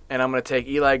boy. And I'm gonna take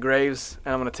Eli Graves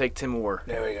and I'm gonna take Tim Moore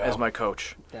as my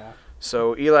coach. Yeah.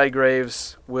 So Eli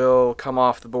Graves will come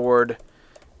off the board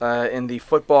in the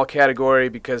football category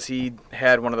because he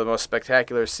had one of the most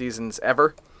spectacular seasons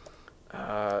ever,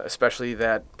 especially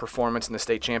that performance in the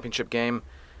state championship game.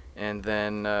 And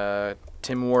then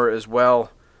Tim Moore as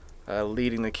well,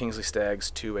 leading the Kingsley Stags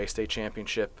to a state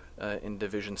championship in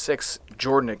Division 6.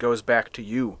 Jordan, it goes back to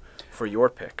you for your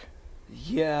pick.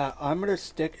 Yeah, I'm going to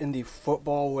stick in the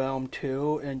football realm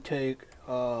too and take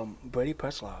Brady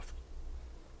Pretzlaff.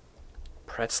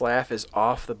 Pretzlaff is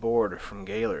off the board from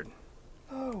Gaylord.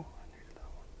 Oh, I needed that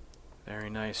one. Very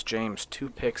nice. James, 2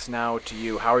 picks now to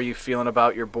you. How are you feeling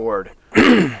about your board?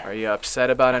 Are you upset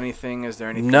about anything? Is there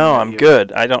anything? No, I'm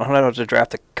good. I don't have to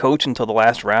draft a coach until the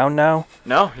last round now.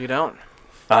 No, you don't.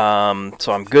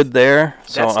 So I'm good there.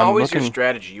 That's always your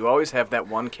strategy. You always have that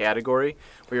one category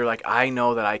where you're like, I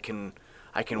know that I can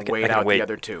wait out the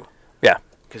other 2. Yeah.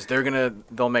 Because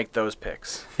they'll make those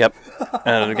picks. Yep.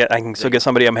 And I can still get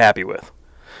somebody I'm happy with.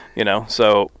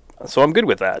 So I'm good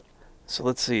with that. So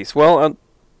let's see. Well,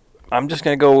 I'm just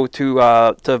gonna go to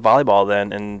volleyball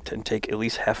then and take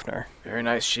Elise Hefner. Very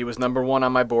nice. She was number 1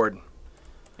 on my board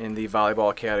in the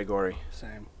volleyball category.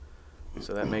 Same.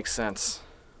 So that makes sense.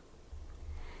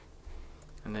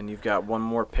 And then you've got one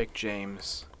more pick,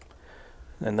 James.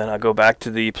 And then I'll go back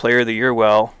to the player of the year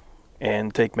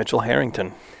and take Mitchell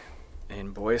Harrington.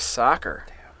 In boys soccer.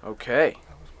 Okay.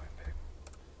 That was my pick.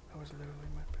 That was literally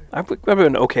my pick. I've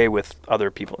been okay with other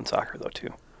people in soccer though too.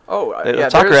 Oh, yeah.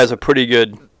 Soccer has a pretty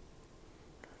good.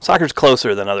 Soccer's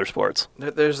closer than other sports.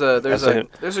 There's a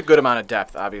good amount of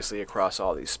depth, obviously, across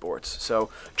all these sports. So,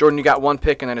 Jordan, you got 1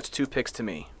 pick, and then it's 2 picks to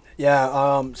me.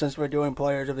 Yeah. Since we're doing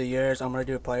players of the years, I'm gonna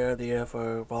do a player of the year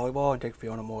for volleyball and take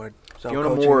Fiona Moore. So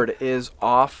Fiona Moore is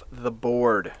off the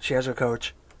board. She has her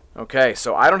coach. Okay,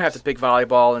 so I don't have to pick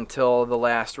volleyball until the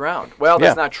last round. Well,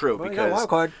 that's not true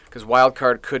because wild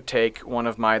card could take one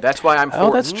of my. That's why I'm.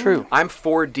 That's true. I'm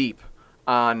 4 deep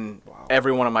on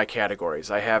every one of my categories.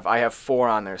 I have 4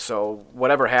 on there, so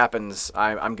whatever happens,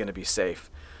 I'm going to be safe.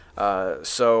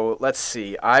 So let's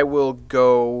see. I will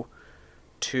go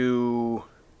to.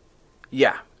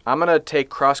 Yeah, I'm going to take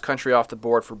cross country off the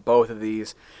board for both of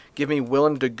these. Give me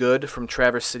Willem DeGood from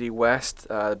Traverse City West,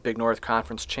 Big North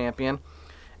Conference champion.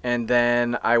 And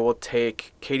then I will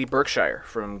take Katie Berkshire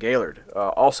from Gaylord,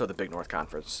 also the Big North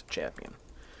Conference champion.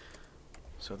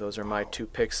 So those are my 2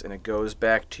 picks, and it goes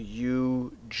back to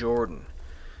you, Jordan.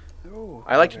 Ooh,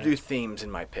 I like to do themes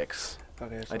in my picks.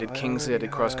 Okay, so I did Kingsley, I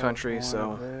did cross country,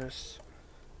 so. so.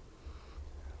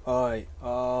 Alright,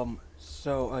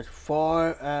 so as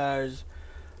far as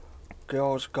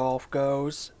girls golf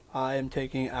goes, I am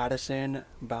taking Addison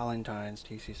Ballantyne's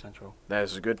TC Central. That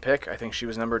is a good pick. I think she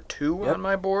was number 2 on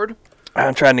my board.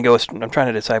 I'm trying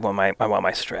to decide what I want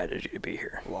my strategy to be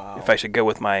here. Wow. If I should go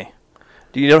with my.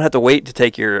 You don't have to wait to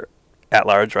take your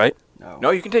at-large, right?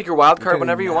 No, you can take your wild card doing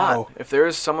whenever you now. want. If there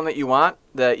is someone that you want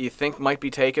that you think might be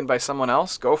taken by someone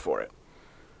else, go for it.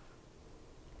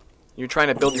 You're trying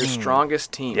to build your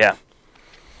strongest team. Yeah.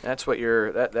 That's what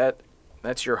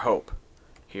that's your hope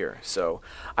here. So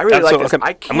I really like this. Okay,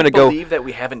 I can't believe that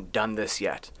we haven't done this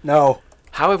yet. No.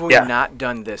 How have we not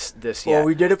done this yet? Well,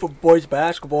 we did it for boys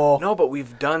basketball. No, but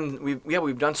we've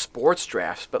done sports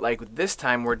drafts, but like this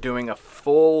time we're doing a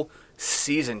full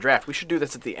season draft. We should do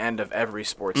this at the end of every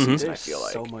sports season, I feel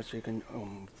like. So much you can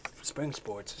spring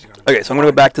sports is gonna be Okay, so I'm going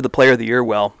to go back to the player of the year.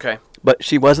 Okay. But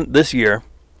she wasn't this year.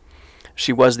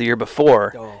 She was the year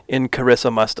before in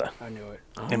Carissa Musta I knew it.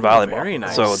 in volleyball. Very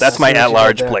nice. So that's my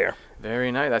at-large player.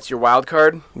 Very nice. That's your wild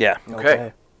card? Yeah.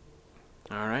 Okay.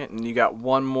 All right, and you got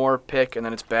one more pick, and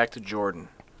then it's back to Jordan.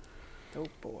 Oh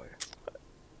boy.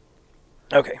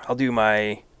 Okay, I'll do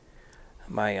my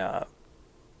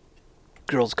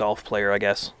girls golf player, I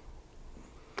guess,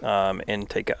 and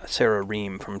take Sarah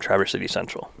Ream from Traverse City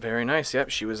Central. Very nice. Yep,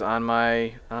 she was on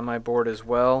my board as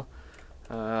well.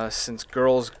 Since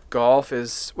girls golf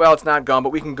is it's not gone,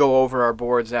 but we can go over our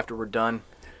boards after we're done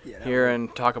here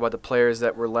and talk about the players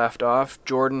that were left off.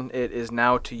 Jordan, it is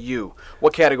now to you.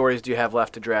 What categories do you have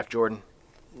left to draft, Jordan?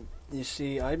 You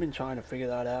see, I've been trying to figure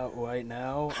that out right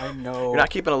now. I know. You're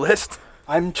not keeping a list?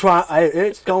 I'm trying.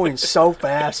 It's going so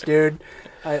fast, dude.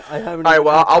 I haven't. All right,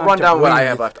 well, I'll run down what I breathe.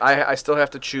 have left. I still have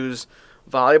to choose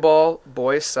volleyball,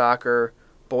 boys soccer,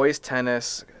 boys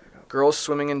tennis, girls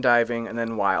swimming and diving, and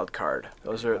then wild card.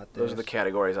 Those are the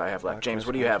categories I have left. James,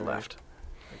 what do you have left?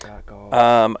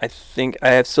 I think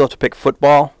I still have to pick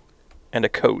football and a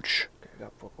coach. Okay, I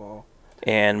got football.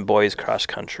 And boys cross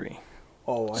country.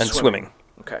 And swimming.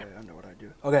 Okay. I know what I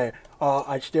do. Okay,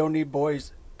 I still need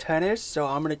boys tennis, so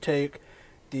I'm going to take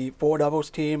the 4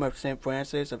 doubles team of St.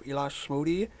 Francis of Eli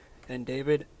Schmoody and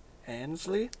David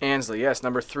Ansley. Ansley, yes,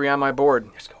 number 3 on my board.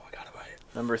 Let's go, I got it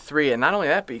right. Number 3, and not only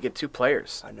that, but you get 2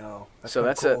 players. I know. So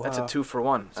that's cool, a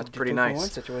 2-for-1. That's pretty nice.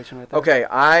 2-for-1 situation right there. Okay,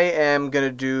 I am going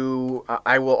to do,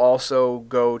 I will also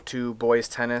go to boys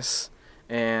tennis,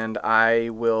 and I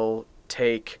will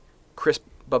take Chris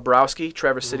Bobrowski,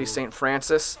 Traverse City St.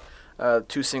 Francis.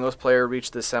 2 singles player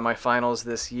reached the semifinals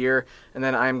this year. And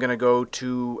then I'm going to go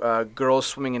to girls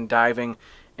swimming and diving,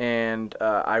 and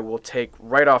I will take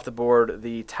right off the board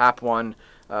the top one,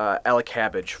 Ella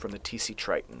Cabbage from the TC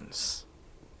Tritons.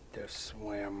 The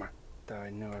swim. I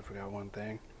know I forgot one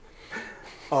thing.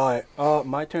 All right,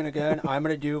 my turn again. I'm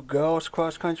going to do girls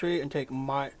cross country and take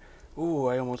I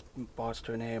almost botched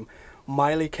her name.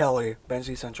 Miley Kelly,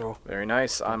 Benzie Central. Very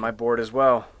nice. On my board as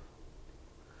well.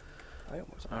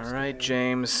 All right,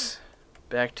 James.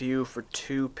 Back to you for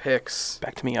 2 picks.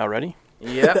 Back to me already?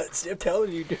 Yep. I'm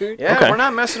telling you, dude. Yeah, okay. We're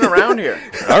not messing around here.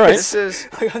 All right.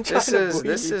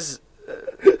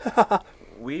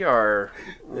 We are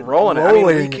rolling. I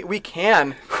mean, we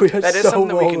can. That is something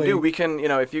that we can do. We can,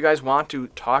 if you guys want to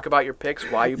talk about your picks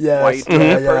while you do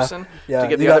that person to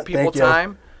give the other people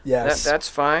time. Yes. That's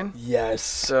fine. Yes.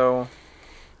 So,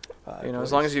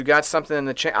 as long as you've got something in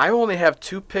the chain. I only have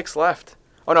 2 picks left.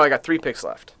 Oh, no, I got 3 picks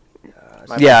left.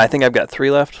 I think I've got 3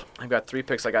 left. I've got 3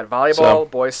 picks. I got volleyball,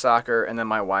 boys soccer, and then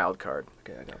my wild card.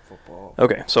 Okay, I got football.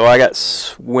 Okay, so I got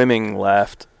swimming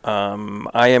left. I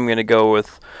am going to go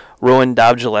with Rowan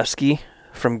Dobzhalewski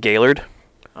from Gaylord.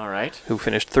 All right. Who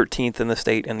finished 13th in the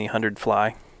state in the 100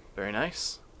 fly. Very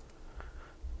nice.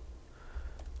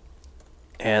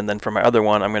 And then for my other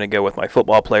one, I'm going to go with my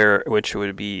football player, which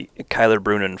would be Kyler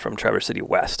Brunin from Traverse City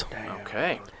West. Damn.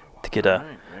 Okay. To get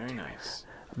a very nice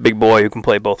big boy who can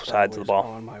play both sides of the ball.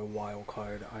 On my wild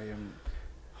card, I am.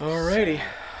 Alrighty.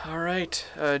 All right.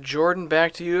 Jordan,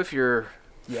 back to you if you're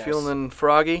feeling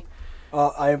froggy.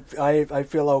 I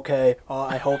feel okay.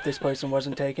 I hope this person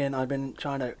wasn't taken. I've been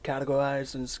trying to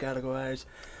categorize,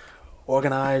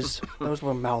 organize. Those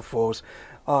were mouthfuls.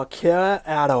 Kira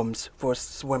Adams for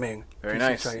swimming. Very TC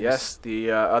nice. Tritons. Yes,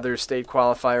 the other state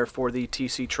qualifier for the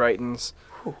TC Tritons,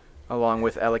 along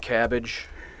with Ella Cabbage.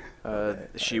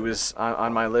 She was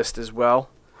on my list as well.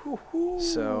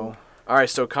 So, all right.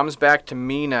 So it comes back to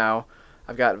me now.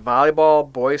 I've got volleyball,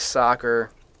 boys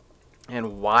soccer,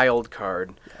 and wild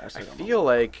card. Yeah, I feel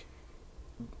like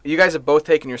you guys have both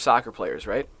taken your soccer players,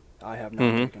 right? I have not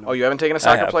taken them. Oh, you haven't taken a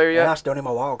soccer player yet? Yeah, I still need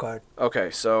my wild card.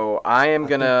 Okay, so I am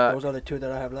going to... Those are the two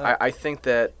that I have left. I think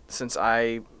that since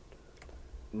I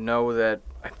know that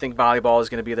I think volleyball is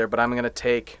going to be there, but I'm going to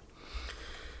take...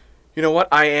 You know what?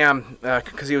 I am,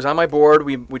 because he was on my board.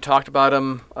 We talked about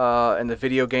him and the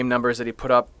video game numbers that he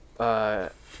put up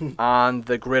on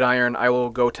the gridiron. I will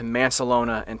go to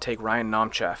Mansalona and take Ryan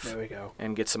Nomchev. There we go.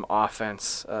 And get some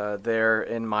offense there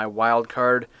in my wild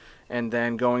card. And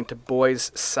then going to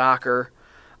boys soccer,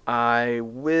 I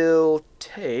will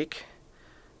take...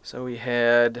 So we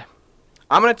had...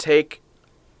 I'm going to take...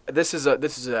 This is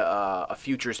a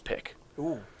futures pick.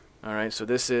 Ooh. All right, so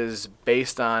this is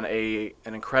based on an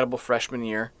incredible freshman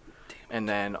year, and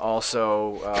then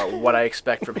also what I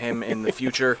expect from him in the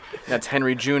future. That's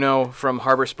Henry Juno from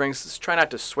Harbor Springs. Just try not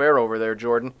to swear over there,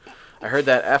 Jordan. I heard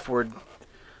that F word.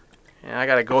 And I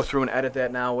got to go through and edit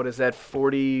that now. What is that?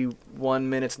 41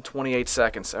 minutes and 28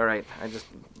 seconds. All right, I just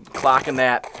clocking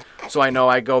that so I know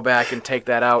I go back and take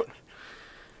that out.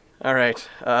 All right.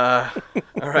 All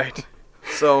right.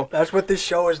 So that's what this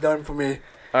show has done for me.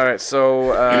 All right,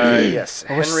 so yes,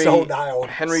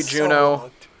 Henry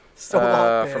Juno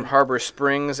from Harbor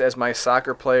Springs as my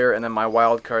soccer player, and then my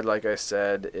wild card, like I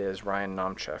said, is Ryan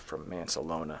Nomchev from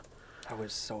Mansalona. I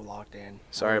was so locked in.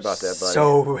 Sorry about that, buddy.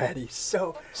 So ready.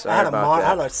 I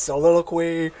had a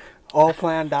soliloquy all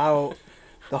planned out,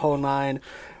 the whole nine.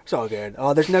 It's all good.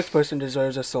 This next person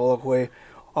deserves a soliloquy.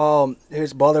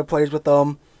 His brother plays with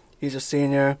them. He's a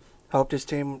senior. Helped his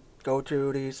team go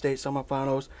to the state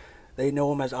semifinals. They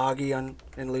know him as Augie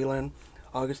in Leland.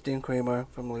 Augustine Kramer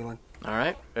from Leland. All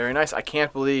right. Very nice. I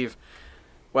can't believe.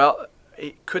 Well,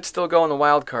 he could still go in the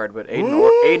wild card, but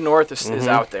Aiden North is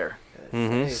out there.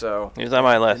 So he was on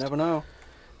my list. You never know.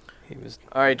 He was.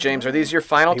 All right, James. Are these your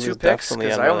final two picks?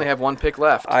 Because I only have one pick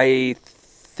left. I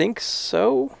think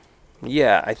so.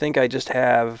 Yeah, I think I just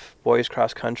have boys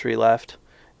cross country left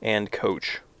and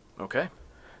coach. Okay.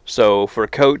 So for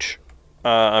coach,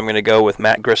 I'm going to go with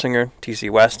Matt Grissinger, TC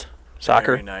West.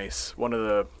 Soccer. Very nice. One of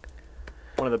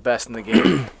the best in the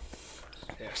game.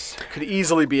 Yes. Could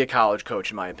easily be a college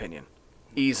coach, in my opinion.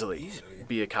 Easily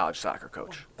be a college soccer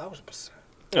coach. 1,000%.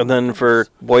 And then for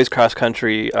boys cross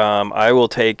country, I will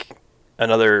take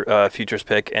another futures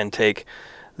pick and take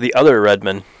the other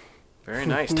Redmond. Very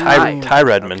nice. Ty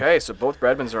Redmond. Okay, so both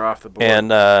Redmonds are off the board.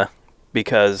 And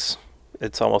because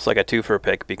it's almost like a two-for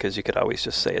pick because you could always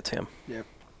just say it's him. Yep.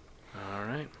 All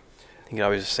right. You can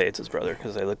always just say it's his brother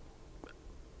because they look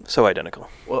so identical.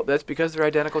 Well, that's because they're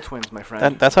identical twins, my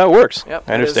friend. That's how it works. Yep,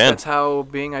 I understand. That's how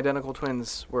being identical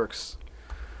twins works.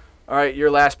 All right, your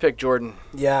last pick, Jordan.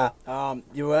 Yeah,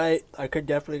 you're right. I could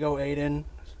definitely go Aiden.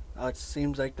 It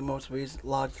seems like the most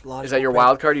logical. Is that your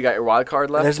wild card? You got your wild card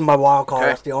left? This is my wild card.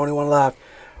 Okay. That's the only one left.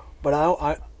 But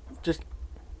I just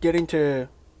getting to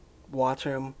watch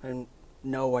him and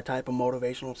know what type of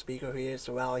motivational speaker he is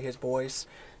to rally his voice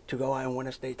to go out and win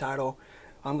a state title.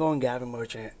 I'm going Gavin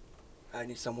Merchant. I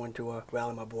need someone to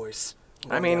rally my voice.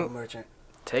 Gavin Merchant.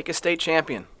 Take a state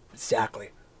champion. Exactly.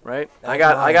 Right? I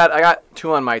got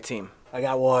two on my team. I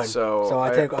got one. So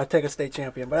I take a state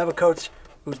champion. But I have a coach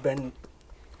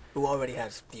who already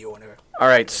has the owner. All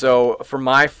right, so for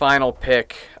my final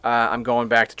pick, I'm going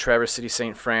back to Traverse City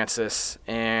St. Francis,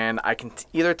 and I can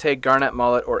either take Garnett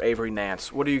Mullet or Avery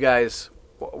Nance. What do you guys?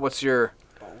 What's your?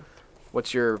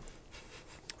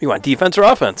 You want defense or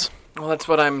offense? Well, that's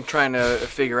what I'm trying to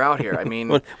figure out here. I mean,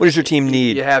 what does your team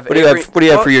need? You have what do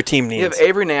you have for your team needs? You have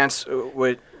Avery Nance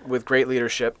with great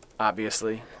leadership,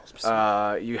 obviously.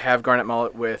 You have Garnett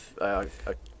Mullet with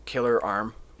a killer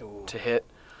arm to hit.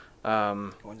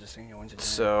 One's a senior, one's a junior.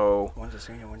 So one's a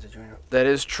senior, one's a junior. That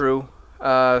is true.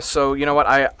 So you know what?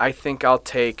 I think I'll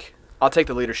take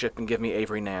the leadership and give me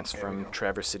Avery Nance from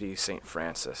Traverse City St.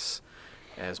 Francis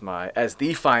as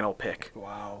the final pick.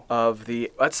 Wow.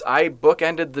 I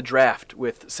bookended the draft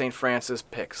with St. Francis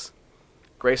picks.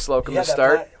 Grace Slocum to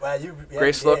start.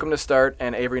 Grace Slocum to start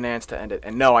and Avery Nance to end it.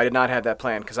 And no, I did not have that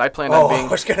plan because I planned on being. I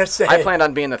was gonna say. I planned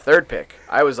on being the third pick.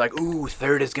 I was like, ooh,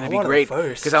 third is gonna be great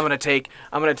because I'm gonna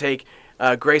take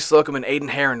Grace Slocum and Aiden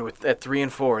Heron at 3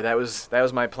 and 4. That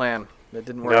was my plan. That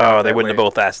didn't work. No, they wouldn't have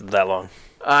both lasted that long.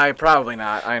 Probably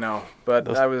not. I know, but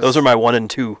those are my 1 and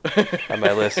 2 on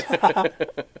my list.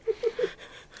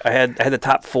 I had the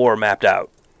top 4 mapped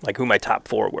out, like who my top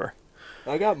 4 were.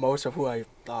 I got most of who I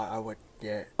thought I would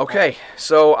get. Okay,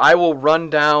 so I will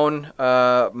run down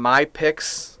my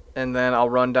picks and then I'll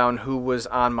run down who was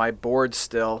on my board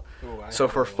still. So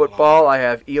for football, I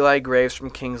have Eli Graves from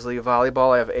Kingsley.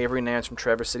 Volleyball, I have Avery Nance from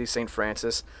Traverse City St.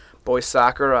 Francis. Boys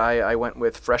soccer, I went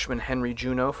with freshman Henry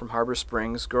Juneau from Harbor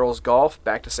Springs. Girls golf,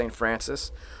 back to St.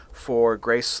 Francis for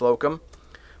Grace Slocum.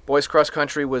 Boys cross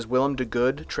country was Willem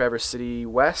DeGood, Traverse City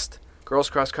West. Girls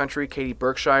cross country, Katie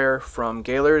Berkshire from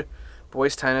Gaylord.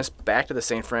 Boys tennis, back to the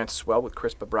St. Francis well with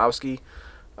Chris Bobrowski.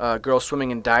 Girls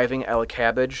swimming and diving, Ella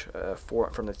Cabbage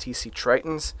from the TC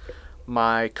Tritons.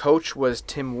 My coach was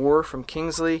Tim Woor from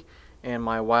Kingsley, and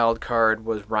my wild card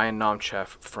was Ryan Nomchev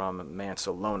from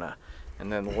Mansalona.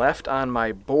 And then left on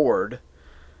my board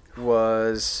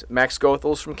was Max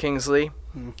Goethals from Kingsley,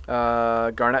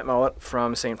 Garnett Mullet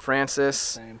from St.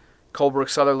 Francis, Colebrook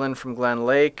Sutherland from Glen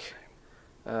Lake,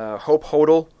 Hope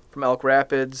Hodel from Elk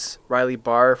Rapids, Riley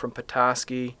Barr from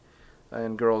Petoskey,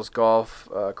 and girls golf,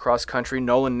 cross country,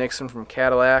 Nolan Nixon from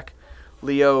Cadillac,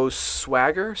 Leo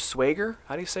Swager,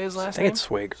 how do you say his last name? I think it's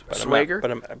Swag. Swager?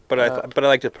 But I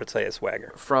like to say it's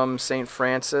Swagger. From St.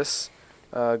 Francis,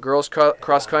 girls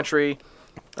cross country,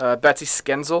 Betsy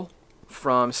Skenzel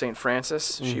from St.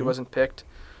 Francis. She wasn't picked.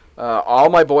 All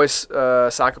my boys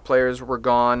soccer players were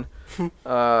gone.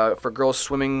 For girls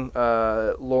swimming,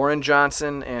 Lauren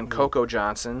Johnson and Coco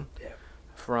Johnson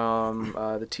from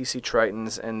the TC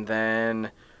Tritons. And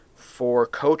then for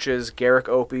coaches, Garrick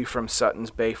Opie from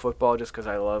Sutton's Bay Football, just because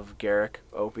I love Garrick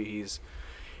Opie.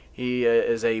 He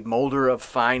is a molder of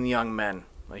fine young men.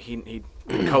 Like he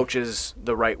coaches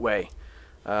the right way.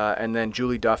 And then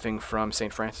Julie Duffing from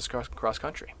St. Francis Cross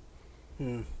Country.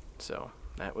 So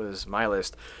that was my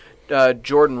list.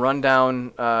 Jordan, run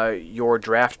down your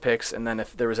draft picks, and then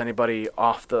if there was anybody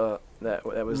off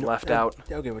that was left out.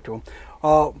 I'll give it to him.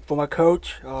 For my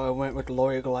coach, I went with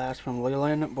Lawyer Glass from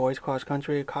Leland. Boys cross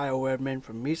country, Kyle Redman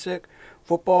from Mesick.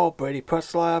 Football, Brady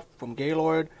Preslav from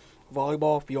Gaylord.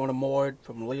 Volleyball, Fiona Moore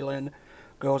from Leland.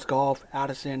 Girls golf,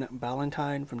 Addison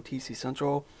Ballantyne from TC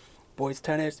Central. Boys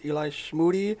tennis, Eli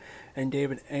Schmoody and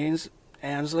David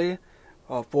Ansley.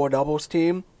 4 doubles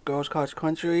team. Girls cross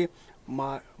country,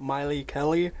 Miley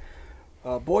Kelly.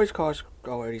 Boys cross. I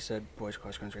already said boys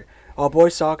cross country.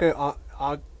 Boys soccer.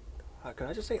 Can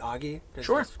I just say Augie?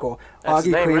 Sure. Cool. That's Augie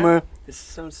the name, Creamer. right? It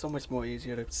sounds so much more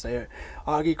easier to say it.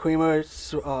 Augie Creamer.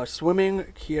 Swimming,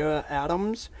 Kiera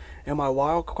Adams. And my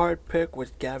wild card pick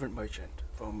was Gavin Merchant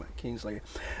from Kingsley.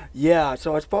 Yeah.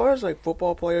 So as far as like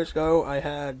football players go, I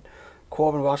had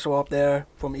Corbin Russell up there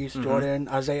from East Jordan.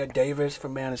 Isaiah Davis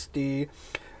from Manistee.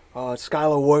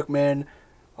 Skylar Workman.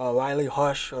 Riley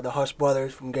Hush, or the Hush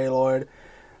brothers from Gaylord.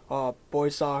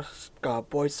 Boys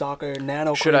soccer,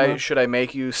 Nano. Should I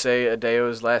make you say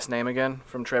Adeo's last name again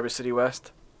from Traverse City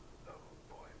West?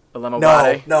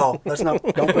 Alemobade? No, let's not.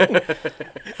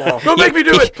 Don't make me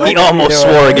do it. He almost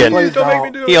swore again. Don't make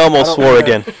me do it. He almost swore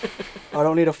again. I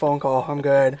don't need a phone call. I'm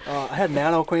good. I had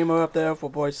Nano Creamer up there for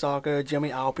boys soccer. Jimmy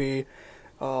Alpe,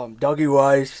 Dougie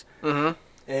Rice,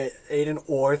 Aiden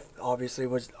Orth obviously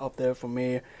was up there for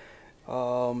me.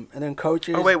 And then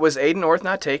coaches. Oh wait, was Aiden Orth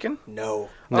not taken? No.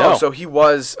 Oh, so he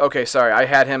was. Okay, sorry. I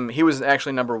had him. He was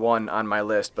actually number 1 on my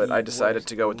list, but I decided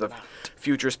to go with the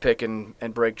futures pick and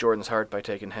break Jordan's heart by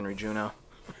taking Henry Juneau.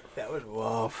 That was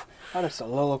rough. I had a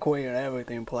soliloquy and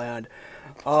everything planned.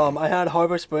 I had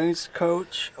Harbor Springs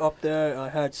coach up there. I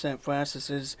had St.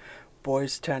 Francis's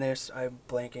boys tennis. I'm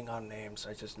blanking on names.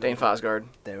 I just Dane Fosgard.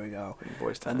 There we go.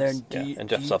 Boys tennis. And then and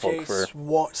Jeff Suffolk for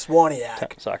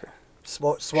Swaniak. Soccer.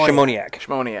 Swaniak.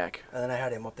 Shmoniak. And then I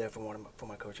had him up there for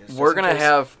my coaches. We're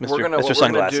gonna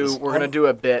do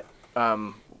a bit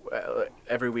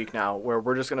every week now where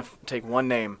we're just gonna take one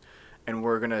name and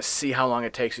we're gonna see how long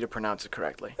it takes you to pronounce it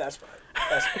correctly. That's fine.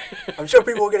 I'm sure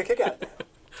people will get a kick out of it.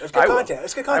 It's good content.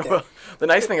 It's good content. The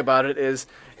nice thing about it is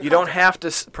you don't have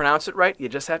to pronounce it right. You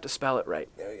just have to spell it right.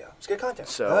 There you go. It's good content.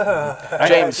 So,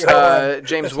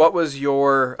 James, what was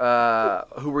your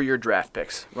who were your draft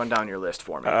picks? Run down your list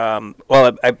for me.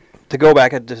 Well, to go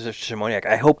back to Shimoniak,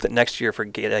 I hope that next year for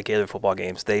Gaylord football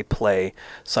games they play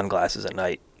sunglasses at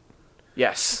night.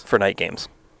 Yes. For night games,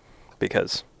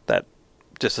 because that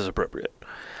just is appropriate.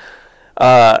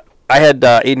 I had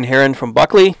Aiden Heron from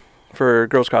Buckley for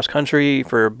girls cross country.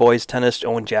 For boys tennis,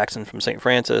 Owen Jackson from St.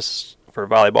 Francis. For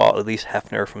volleyball, Elise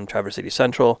Hefner from Traverse City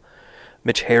Central.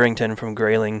 Mitch Harrington from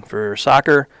Grayling for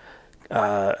soccer.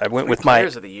 I went with my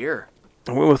players of the year.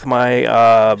 I went with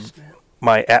my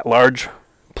my at-large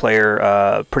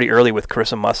player pretty early with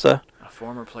Carissa Musta. A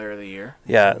former player of the year.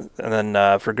 Yeah, and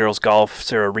then for girls golf,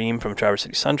 Sarah Ream from Traverse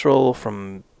City Central.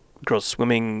 From girls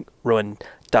swimming, Rowan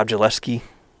Dobjalewski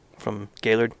from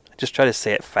Gaylord. just try to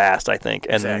say it fast, I think,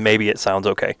 and Exactly. maybe it sounds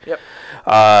okay. Yep.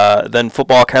 Then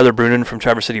football, Kyler Brunin from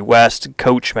Traverse City West,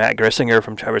 coach Matt Grissinger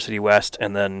from Traverse City West,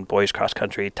 and then boys cross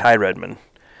country, Ty Redman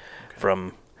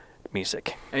from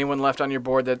Music. Anyone left on your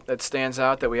board that stands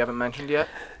out that we haven't mentioned yet?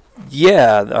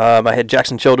 Yeah, I had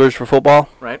Jackson Childers for football.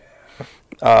 Right.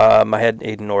 I had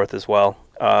Aiden North as well.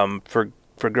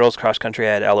 For girls cross country,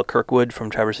 I had Ella Kirkwood from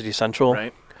Traverse City Central.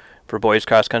 Right. For boys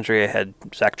cross country, I had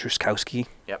Zach Truskowski.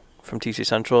 Yep. From TC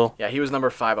Central. Yeah, he was number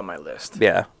 5 on my list.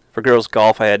 Yeah. For girls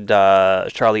golf, I had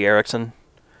Charlie Erickson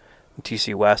from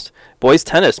TC West. Boys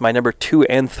tennis, my number 2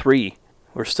 and 3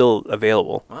 were still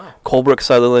available. Wow. Colebrook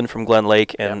Sutherland from Glen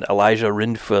Lake and Yep. Elijah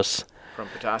Rindfuss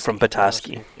From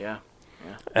Petoskey. Yeah.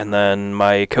 Yeah. And then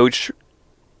my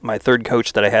third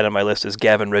coach that I had on my list is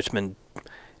Gavin Richmond,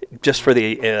 just for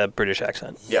the British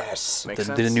accent. Yes. Makes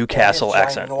sense. The Newcastle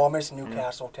accent. Enormous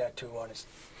Newcastle tattoo on his.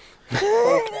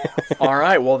 All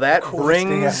right, well, that Coolest thing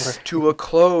brings ever. to a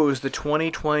close the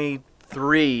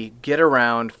 2023 Get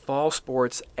Around Fall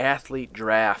Sports Athlete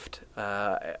Draft.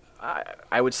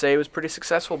 I would say it was pretty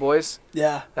successful, boys.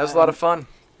 Yeah. That was a lot of fun.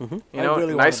 Mm-hmm. You know,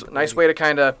 really nice wanted to nice be- way to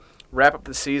kind of wrap up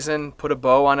the season, put a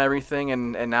bow on everything,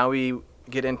 and now we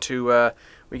get into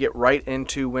we get right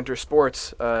into winter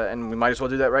sports, and we might as well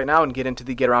do that right now and get into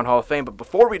the Get Around Hall of Fame. But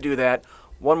before we do that,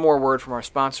 one more word from our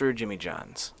sponsor, Jimmy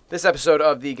John's. This episode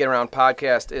of the Get Around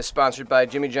podcast is sponsored by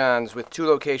Jimmy John's with 2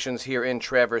 locations here in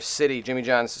Traverse City. Jimmy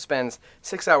John's spends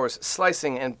 6 hours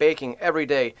slicing and baking every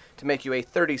day to make you a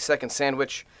 30-second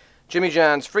sandwich. Jimmy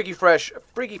John's, freaky fresh,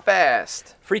 freaky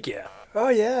fast. Freak yeah. Oh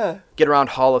yeah. Get Around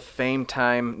Hall of Fame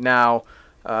time now.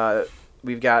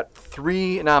 We've got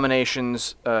 3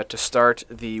 nominations to start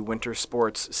the winter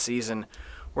sports season.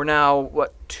 We're now,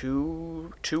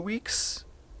 2 weeks?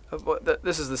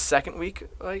 This is the second week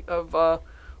of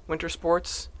winter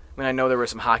sports. I mean, I know there were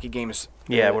some hockey games.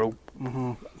 Yeah, we're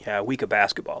a week of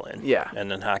basketball in. Yeah. And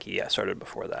then hockey, started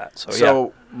before that. So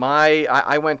So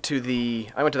I went to the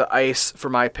ice for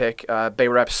my pick. Bay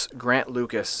Reps Grant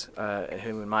Lucas,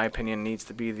 who in my opinion needs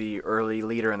to be the early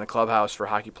leader in the clubhouse for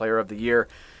Hockey Player of the Year.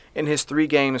 In his 3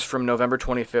 games from November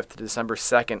 25th to December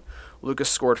 2nd, Lucas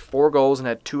scored 4 goals and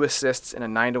had 2 assists in a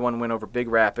 9-1 win over Big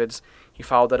Rapids. He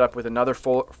followed that up with another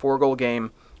 4-goal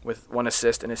game with 1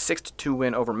 assist in a 6-2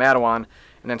 win over Matawan,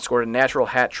 and then scored a natural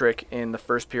hat trick in the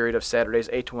first period of Saturday's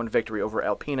 8-1 victory over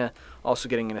Alpena, also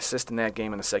getting an assist in that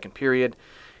game in the second period.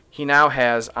 He now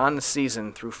has, on the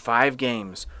season, through 5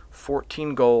 games,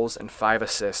 14 goals and 5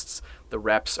 assists. The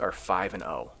Reps are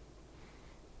 5-0.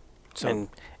 So,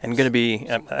 and going to be,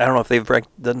 I don't know if they've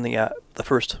done the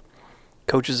first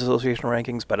Coaches Association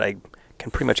rankings, but I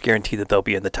can pretty much guarantee that they'll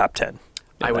be in the top 10.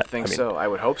 I would think so. I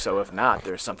would hope so. If not,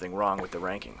 there's something wrong with the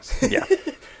rankings. Yeah.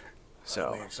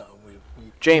 So, Man, so we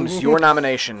James, your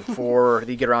nomination for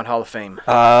the Get Around Hall of Fame.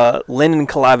 Landon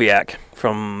Kulawiak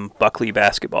from Buckley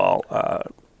Basketball.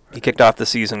 He kicked off the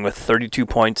season with 32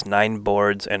 points, 9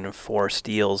 boards, and 4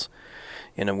 steals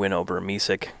in a win over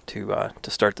Misek to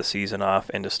start the season off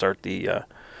and to start the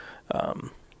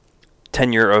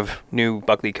tenure of new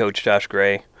Buckley coach Josh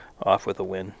Gray off with a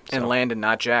win. And Landon,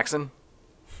 not Jackson.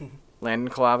 Landon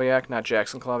Kulawiak, not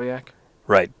Jackson Kulawiak.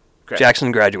 Right. Okay.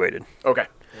 Jackson graduated. Okay.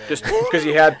 Just because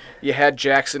you had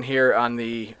Jackson here on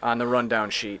the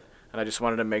rundown sheet, and I just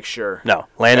wanted to make sure. No,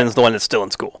 Landon's the one that's still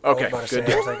in school. Okay, I was about to good say, I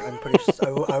deal. was like, I'm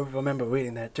pretty. I remember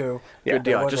reading that too. Yeah. Good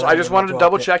deal. That was I just Landon wanted to dropped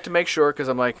double it. check to make sure because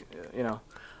I'm like,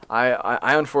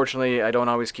 I unfortunately I don't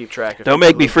always keep track of. Don't people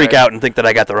make me who freak out and think that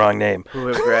I got the wrong name. Who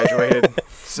have graduated?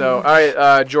 So, all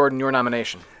right, Jordan, your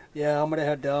nomination. Yeah, I'm gonna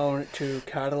head down to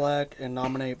Cadillac and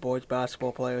nominate boys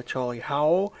basketball player Charlie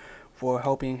Howell for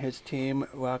helping his team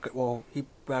he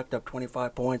racked up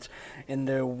 25 points in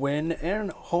their win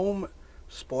and home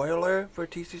spoiler for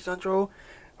TC Central.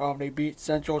 They beat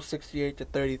Central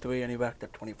 68-33, and he racked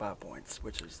up 25 points,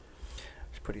 which is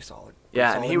pretty solid.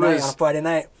 Yeah, and he was on a Friday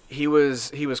night. He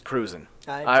was cruising.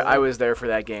 I was there for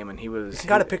that game, and he was. You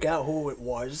got to pick out who it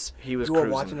was. He was You were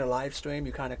cruising. watching the live stream.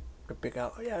 You kind of could pick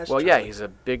out. Oh, yeah, that's Well, Charlie. yeah, he's a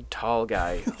big, tall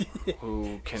guy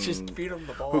who can Just feed him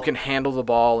the ball. who can handle the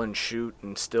ball and shoot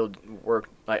and still work.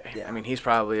 Like, Yeah. I mean, he's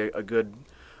probably a good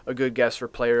guess for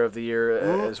Player of the Year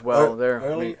as well. There,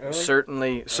 early.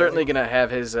 certainly gonna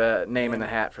have his name in the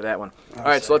hat for that one. All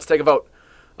right, so say. let's take a vote.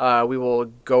 We will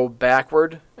go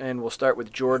backward, and we'll start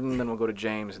with Jordan, then we'll go to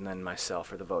James, and then myself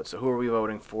for the vote. So who are we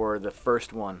voting for the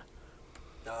first one?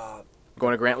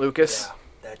 Going to Grant Lucas?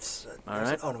 Yeah, that's All an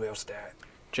right. unreal stat.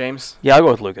 James? Yeah, I'll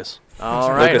go with Lucas.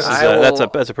 All right. Lucas is I will-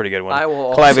 that's a pretty good one. I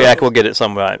will Kulawiak also- will get it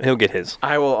sometime. He'll get his.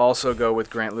 I will also go with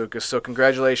Grant Lucas. So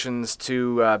congratulations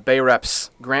to Bay Reps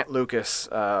Grant Lucas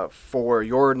for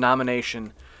your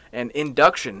nomination an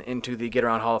induction into the Get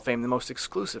Around Hall of Fame, the most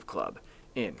exclusive club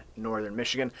in Northern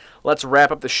Michigan. Let's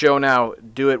wrap up the show now,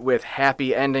 do it with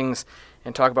happy endings,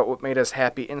 and talk about what made us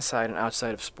happy inside and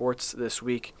outside of sports this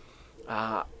week.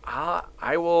 I'll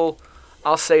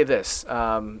say this.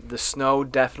 The snow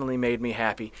definitely made me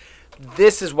happy.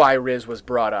 This is why Riz was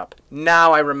brought up.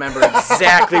 Now I remember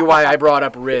exactly why I brought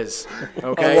up Riz.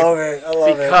 Okay? I love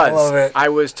it. Because I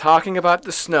was talking about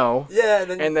the snow,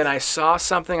 and then I saw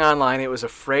something online. It was a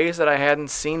phrase that I hadn't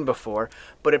seen before,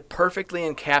 but it perfectly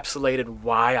encapsulated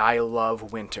why I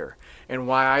love winter and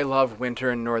why I love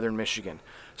winter in Northern Michigan.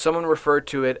 Someone referred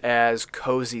to it as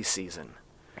cozy season.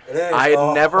 It is. I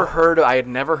had never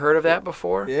heard of that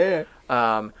before. Yeah.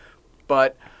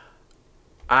 But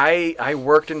I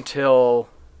worked until,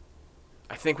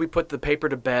 I think we put the paper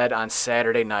to bed on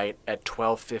Saturday night at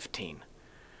 12:15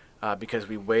 because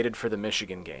we waited for the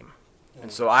Michigan game.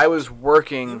 And so I was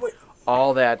working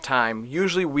all that time.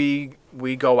 Usually we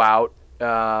go out,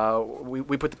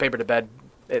 we put the paper to bed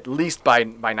at least by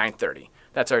 9:30.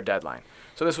 That's our deadline.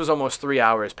 So this was almost 3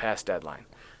 hours past deadline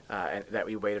and that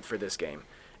we waited for this game.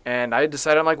 And I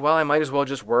decided, I'm like, well, I might as well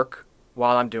just work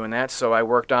while I'm doing that. So I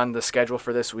worked on the schedule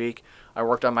for this week. I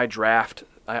worked on my draft.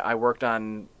 I worked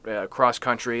on cross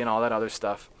country and all that other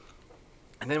stuff.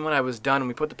 And then when I was done and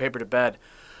we put the paper to bed,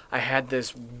 I had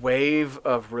this wave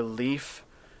of relief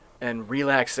and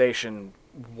relaxation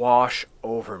wash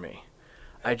over me.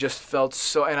 I just felt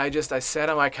so, and I sat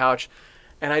on my couch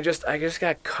and I just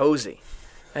got cozy.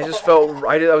 I just felt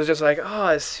right. I was just like, oh,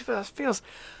 it feels,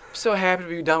 I'm so happy to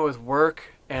be done with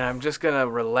work and I'm just going to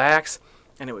relax.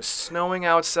 And it was snowing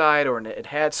outside, or it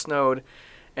had snowed,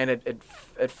 and it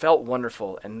felt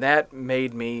wonderful, and that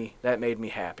made me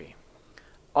happy.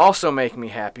 Also making me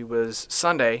happy was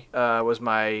Sunday was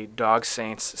my dog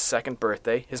Saint's second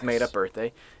birthday, his made-up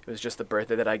birthday. It was just the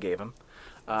birthday that I gave him,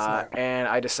 and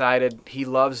I decided he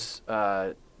loves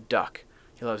duck.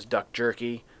 He loves duck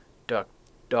jerky, duck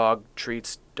dog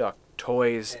treats, duck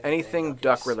toys, anything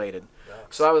duck related.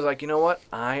 So I was like, you know what?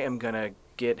 I am gonna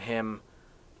get him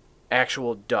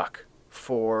actual duck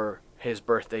for his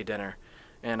birthday dinner.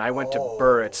 And I went to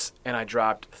Burrett's and I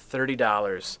dropped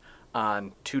 $30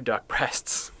 on 2 duck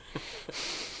breasts.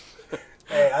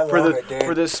 Hey, I love it, dude.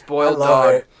 For this spoiled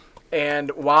dog. It.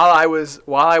 And while I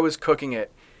was cooking it,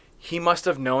 he must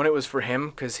have known it was for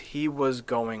him because he was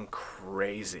going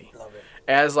crazy. Love it.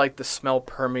 As like the smell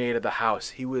permeated the house,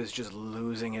 he was just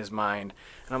losing his mind.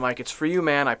 And I'm like, it's for you,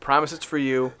 man. I promise it's for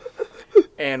you.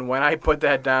 And when I put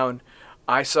that down,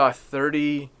 I saw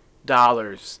 $30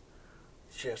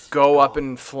 go up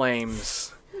in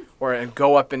flames and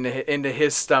go up into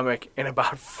his stomach in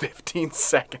about 15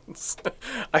 seconds.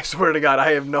 I swear to God,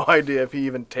 I have no idea if he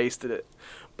even tasted it.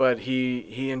 But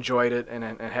he enjoyed it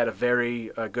and had a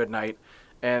very good night.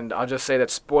 And I'll just say that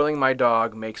spoiling my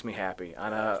dog makes me happy.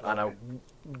 On a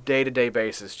day-to-day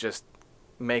basis, just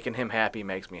making him happy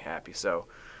makes me happy. So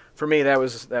for me, that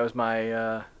was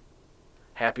my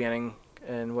happy ending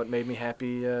and what made me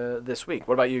happy this week.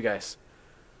 What about you guys?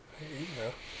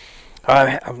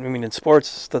 I mean, in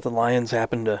sports, that the Lions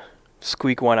happened to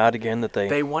squeak one out again.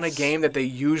 They won a game that they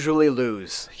usually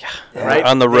lose. Yeah. Right?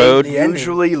 On the road. They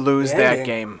usually lose that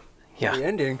game. Yeah. The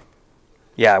ending.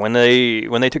 Yeah, when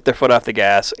they took their foot off the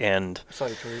gas and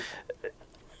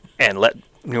let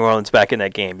New Orleans back in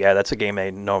that game. Yeah, that's a game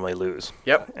they normally lose.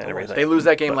 Yep. And everything. They lose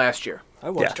that game last year.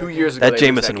 2 years ago. That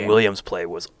Jamison Williams play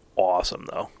was awesome,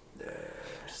 though.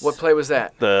 What play was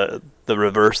that? The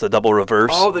reverse, the double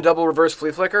reverse. Oh, the double reverse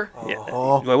flea flicker? Yeah.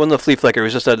 It wasn't a flea flicker. It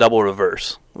was just a double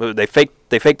reverse. They faked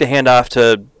the handoff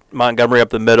to Montgomery up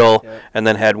the middle, and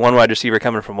then had one wide receiver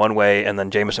coming from one way, and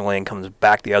then Jamison Williams comes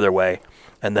back the other way,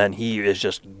 and then he is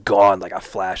just gone like a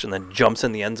flash, and then jumps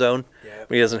in the end zone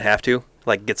when he doesn't have to,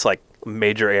 gets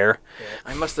major air.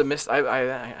 I must have missed.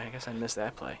 I guess I missed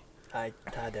that play. I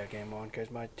had that game on because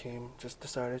my team just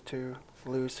decided to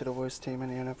lose to the worst team in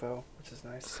the NFL, which is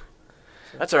nice.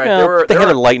 So that's all right. They had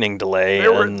a lightning delay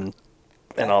and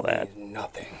all that.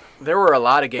 Nothing. There were a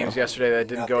lot of games yesterday that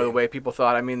didn't go the way people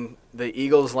thought. I mean, the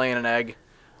Eagles laying an egg.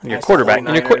 And your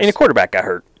quarterback got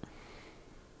hurt.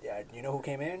 Yeah, you know who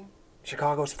came in?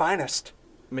 Chicago's finest.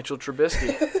 Mitchell Trubisky.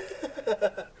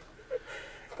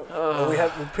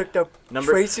 We picked up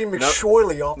Tracy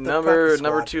McSorley off the practice squad.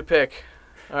 Number 2 pick.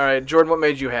 All right, Jordan, what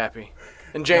made you happy?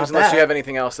 And James, unless you have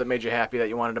anything else that made you happy that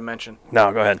you wanted to mention.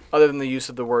 No, go ahead. Other than the use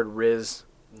of the word Riz.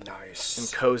 Nice. And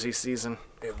cozy season.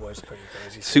 It was pretty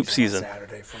cozy. Soup season.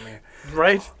 Saturday for me.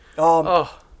 Right?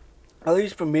 At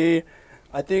least for me,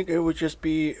 I think it would just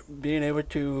be being able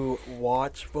to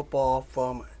watch football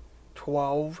from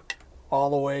 12 all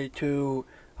the way to,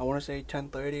 I want to say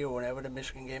 10:30 or whenever the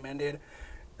Michigan game ended.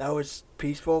 that was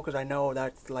peaceful because I know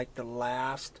that's like the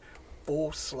last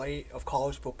full slate of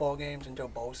college football games until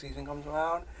bowl season comes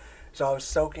around. So I was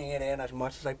soaking it in as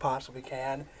much as I possibly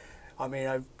can. I mean,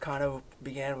 I kind of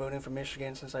began rooting for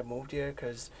Michigan since I moved here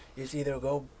because it's either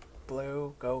go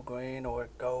blue, go green, or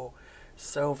go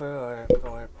silver,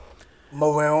 or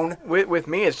maroon. With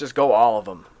me, it's just go all of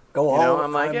them. Go all.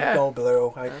 I'm like, yeah. Go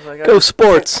blue. Go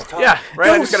sports. Yeah,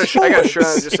 right. I got a shirt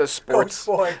that just says sports.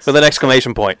 With an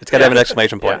exclamation point. It's got to have an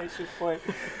exclamation point.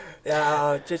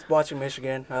 Yeah, just watching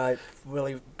Michigan. It's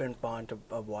really been fun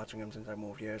of watching them since I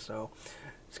moved here. So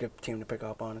it's a good team to pick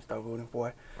up on and start rooting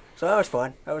for. So that was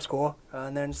fun. That was cool.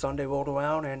 And then Sunday rolled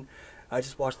around and I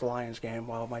just watched the Lions game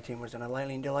while my team was in a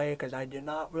lightning delay because I did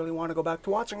not really want to go back to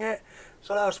watching it.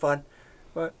 So that was fun.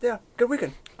 But yeah, good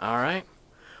weekend. All right.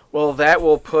 Well, that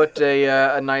will put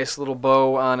a nice little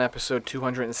bow on episode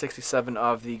 267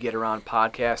 of the Get Around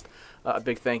podcast. A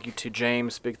big thank you to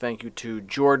James. Big thank you to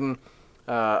Jordan.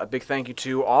 A big thank you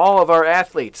to all of our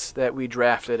athletes that we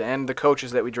drafted and the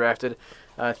coaches that we drafted.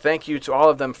 Thank you to all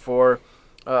of them for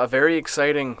a very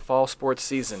exciting fall sports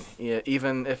season,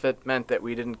 even if it meant that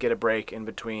we didn't get a break in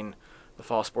between the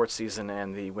fall sports season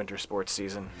and the winter sports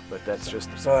season. But that's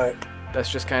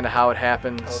just kind of how it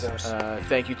happens.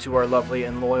 Thank you to our lovely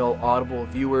and loyal Audible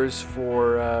viewers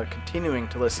for continuing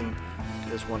to listen to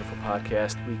this wonderful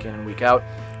podcast week in and week out.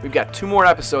 We've got 2 more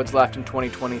episodes left in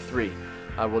 2023.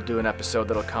 We'll do an episode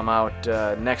that'll come out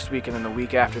next week and then the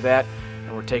week after that.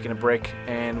 And we're taking a break,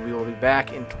 and we will be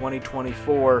back in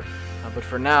 2024. But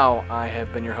for now, I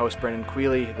have been your host, Brendan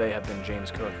Quealy. They have been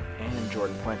James Cook and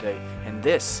Jordan Puente. And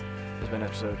this has been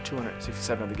episode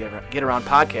 267 of the Get Around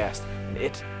podcast. And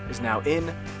it is now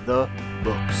in the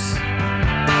books.